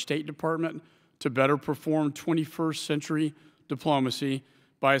allows our State Department to better perform 21st century diplomacy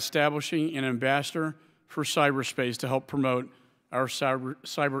by establishing an ambassador for cyberspace to help promote our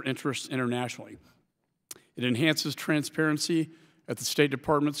cyber interests internationally. It enhances transparency at the State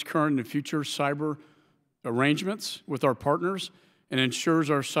Department's current and future cyber arrangements with our partners and ensures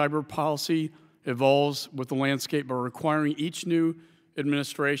our cyber policy evolves with the landscape by requiring each new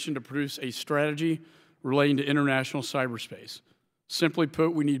administration to produce a strategy relating to international cyberspace. Simply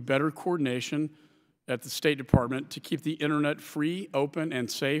put, we need better coordination at the State Department to keep the internet free, open, and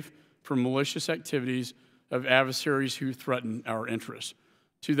safe from malicious activities of adversaries who threaten our interests.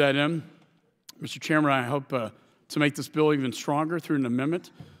 To that end, Mr. Chairman, I hope to make this bill even stronger through an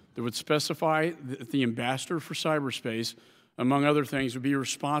amendment that would specify that the ambassador for cyberspace, among other things, would be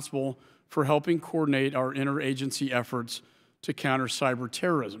responsible for helping coordinate our interagency efforts to counter cyber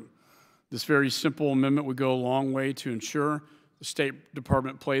terrorism. This very simple amendment would go a long way to ensure the State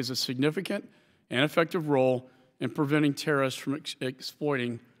Department plays a significant and effective role in preventing terrorists from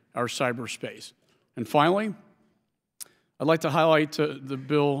exploiting our cyberspace. And finally, I'd like to highlight the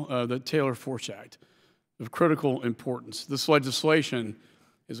bill, the Taylor-Force Act, of critical importance. This legislation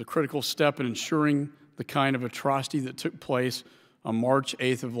is a critical step in ensuring the kind of atrocity that took place on March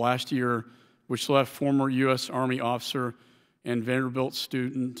 8th of last year, which left former U.S. Army officer and Vanderbilt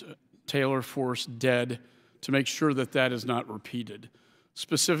student Taylor Force dead, to make sure that that is not repeated.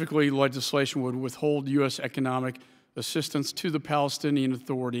 Specifically, legislation would withhold U.S. economic assistance to the Palestinian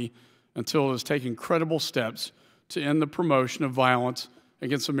Authority until it has taken credible steps to end the promotion of violence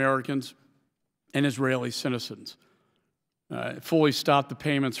against Americans and Israeli citizens, fully stop the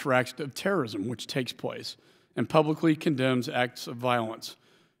payments for acts of terrorism which takes place, and publicly condemns acts of violence,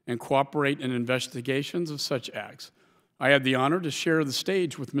 and cooperate in investigations of such acts. I had the honor to share the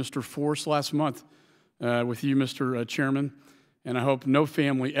stage with Mr. Force last month with you, Mr. Chairman, and I hope no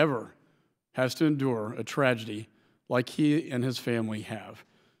family ever has to endure a tragedy like he and his family have.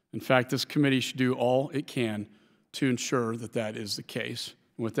 In fact, this committee should do all it can to ensure that that is the case.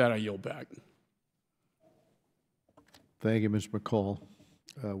 And with that, I yield back. Thank you, Mr. McCall.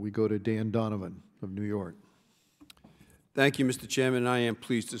 We go to Dan Donovan of New York. Thank you, Mr. Chairman. I am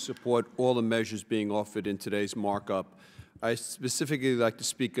pleased to support all the measures being offered in today's markup. I specifically like to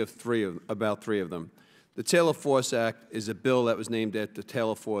speak of about three of them. The Taylor-Force Act is a bill that was named after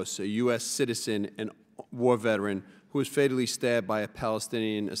Taylor Force, a U.S. citizen and war veteran who was fatally stabbed by a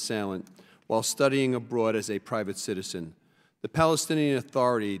Palestinian assailant while studying abroad as a private citizen. The Palestinian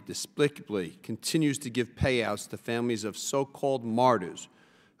Authority despicably continues to give payouts to families of so-called martyrs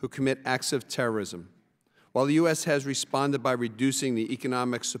who commit acts of terrorism. While the U.S. has responded by reducing the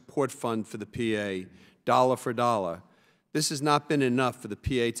economic support fund for the PA, dollar for dollar, this has not been enough for the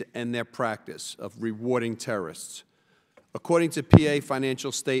PA to end their practice of rewarding terrorists. According to PA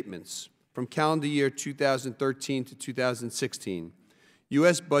financial statements, from calendar year 2013 to 2016,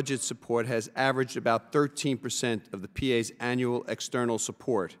 U.S. budget support has averaged about 13% of the PA's annual external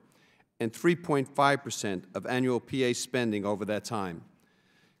support and 3.5% of annual PA spending over that time.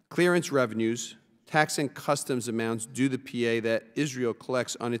 Clearance revenues, tax and customs amounts due the PA that Israel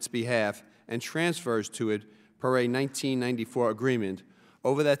collects on its behalf and transfers to it per a 1994 agreement,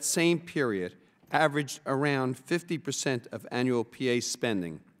 over that same period averaged around 50% of annual PA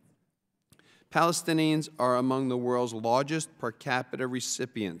spending. Palestinians are among the world's largest per capita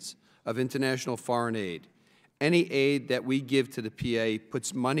recipients of international foreign aid. Any aid that we give to the PA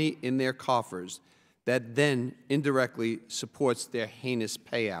puts money in their coffers that then indirectly supports their heinous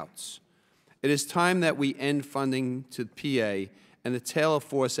payouts. It is time that we end funding to the PA, and the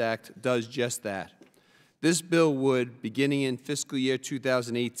Taylor-Force Act does just that. This bill would, beginning in fiscal year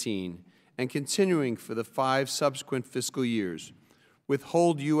 2018 and continuing for the 5 subsequent fiscal years,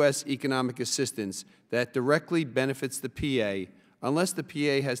 withhold U.S. economic assistance that directly benefits the PA unless the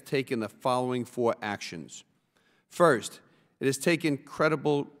PA has taken the following 4 actions. First, it has taken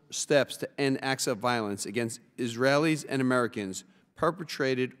credible steps to end acts of violence against Israelis and Americans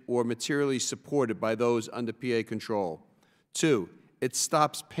perpetrated or materially supported by those under PA control. 2, it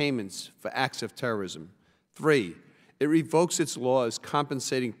stops payments for acts of terrorism. 3, it revokes its laws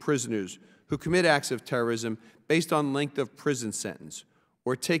compensating prisoners who commit acts of terrorism based on length of prison sentence,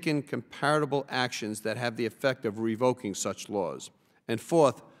 or taken comparable actions that have the effect of revoking such laws. And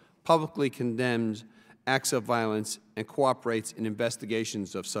fourth, publicly condemns acts of violence and cooperates in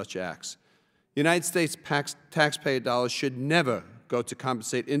investigations of such acts. United States taxpayer dollars should never go to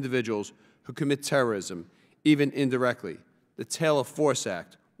compensate individuals who commit terrorism, even indirectly. The Taylor Force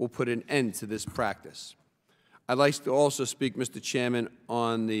Act will put an end to this practice. I'd like to also speak, Mr. Chairman,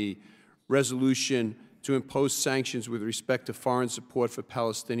 on the resolution to impose sanctions with respect to foreign support for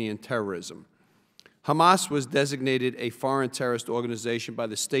Palestinian terrorism. Hamas was designated a foreign terrorist organization by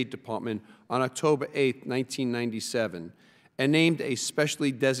the State Department on October 8, 1997, and named a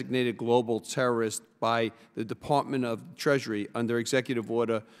specially designated global terrorist by the Department of Treasury under Executive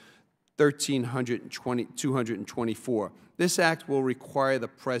Order 224. This act will require the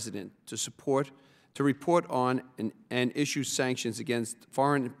President to report on and issue sanctions against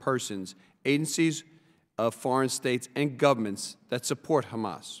foreign persons, agencies of foreign states, and governments that support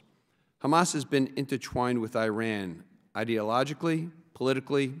Hamas. Hamas has been intertwined with Iran ideologically,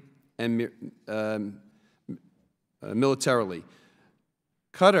 politically, and militarily.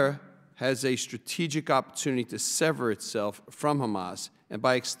 Qatar has a strategic opportunity to sever itself from Hamas and,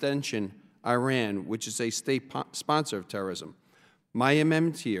 by extension, Iran, which is a state sponsor of terrorism. My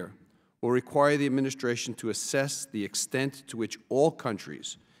amendment here will require the administration to assess the extent to which all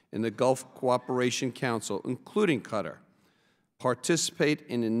countries in the Gulf Cooperation Council, including Qatar, participate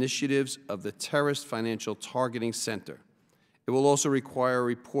in initiatives of the Terrorist Financial Targeting Center. It will also require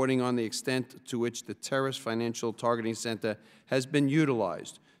reporting on the extent to which the Terrorist Financial Targeting Center has been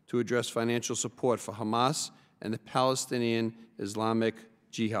utilized to address financial support for Hamas and the Palestinian Islamic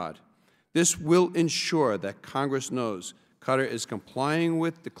Jihad. This will ensure that Congress knows Qatar is complying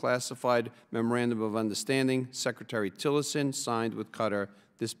with the classified Memorandum of Understanding Secretary Tillerson signed with Qatar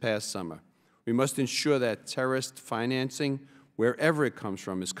this past summer. We must ensure that terrorist financing, wherever it comes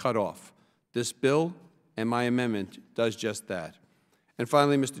from, is cut off. This bill and my amendment does just that. And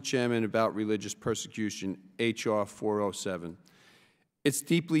finally, Mr. Chairman, about religious persecution, H.R. 407. It's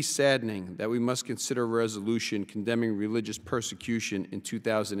deeply saddening that we must consider a resolution condemning religious persecution in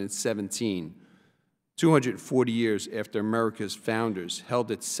 2017, 240 years after America's founders held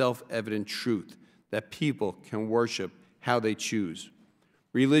its self-evident truth that people can worship how they choose.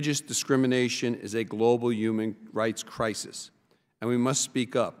 Religious discrimination is a global human rights crisis, and we must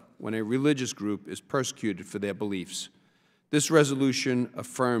speak up when a religious group is persecuted for their beliefs. This resolution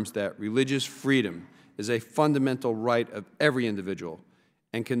affirms that religious freedom is a fundamental right of every individual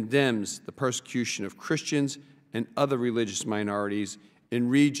and condemns the persecution of Christians and other religious minorities in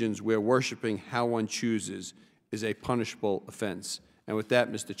regions where worshiping how one chooses is a punishable offense. And with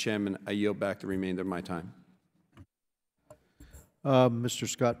that, Mr. Chairman, I yield back the remainder of my time. Mr.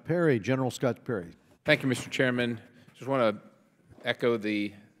 Scott Perry, General Scott Perry. Thank you, Mr. Chairman. Just want to echo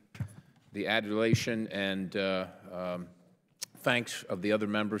the adulation and thanks of the other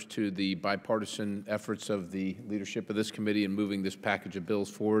members to the bipartisan efforts of the leadership of this committee in moving this package of bills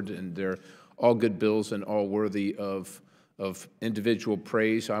forward, and they're all good bills and all worthy of individual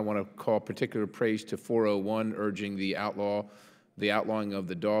praise. I want to call particular praise to 401, urging the outlawing of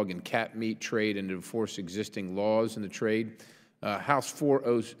the dog and cat meat trade and to enforce existing laws in the trade. House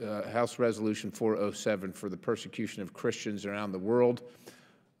Resolution 407 for the persecution of Christians around the world,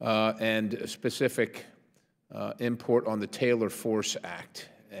 and a specific import on the Taylor Force Act.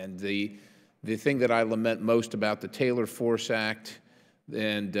 And the thing that I lament most about the Taylor Force Act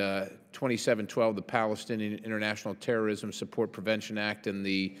and 2712, the Palestinian International Terrorism Support Prevention Act, and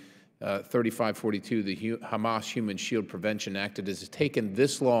the 3542, the Hamas Human Shield Prevention Act, it has taken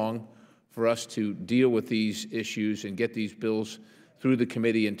this long for us to deal with these issues and get these bills through the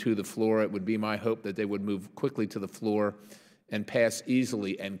committee and to the floor. It would be my hope that they would move quickly to the floor and pass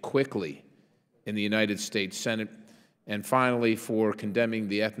easily and quickly in the United States Senate. And finally, for condemning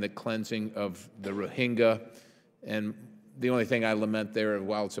the ethnic cleansing of the Rohingya. And the only thing I lament there,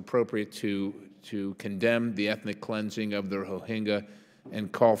 while it's appropriate to condemn the ethnic cleansing of the Rohingya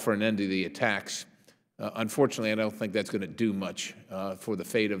and call for an end to the attacks, unfortunately, I don't think that's going to do much for the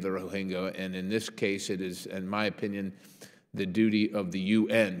fate of the Rohingya. And in this case, it is, in my opinion, the duty of the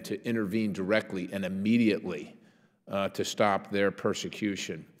UN to intervene directly and immediately to stop their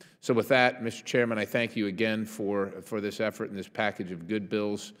persecution. So with that, Mr. Chairman, I thank you again for this effort and this package of good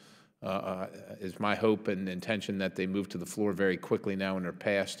bills. It's my hope and intention that they move to the floor very quickly now and are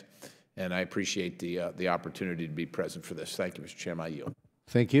passed. And I appreciate the opportunity to be present for this. Thank you, Mr. Chairman. I yield.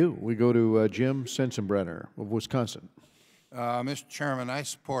 Thank you. We go to Jim Sensenbrenner of Wisconsin. Mr. Chairman, I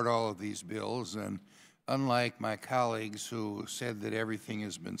support all of these bills, and unlike my colleagues who said that everything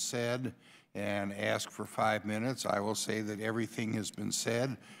has been said and asked for 5 minutes, I will say that everything has been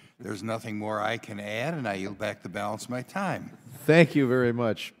said. There's nothing more I can add, and I yield back the balance of my time. Thank you very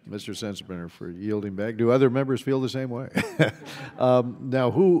much, Mr. Sensenbrenner, for yielding back. Do other members feel the same way?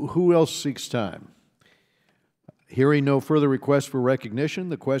 Now, who else seeks time? Hearing no further requests for recognition,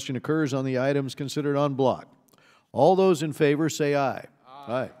 the question occurs on the items considered en bloc. All those in favor say aye.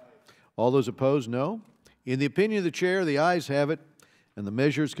 Aye. All those opposed, no. In the opinion of the chair, the ayes have it, and the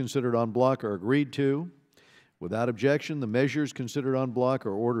measures considered en bloc are agreed to. Without objection, the measures considered en bloc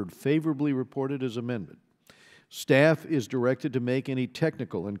are ordered favorably reported as amended. Staff is directed to make any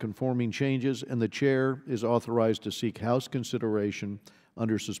technical and conforming changes, and the chair is authorized to seek House consideration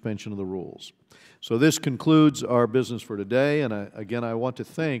under suspension of the rules. So this concludes our business for today, and again, I want to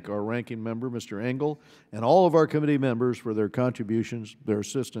thank our ranking member, Mr. Engel, and all of our committee members for their contributions, their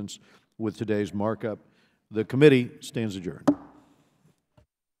assistance with today's markup. The committee stands adjourned.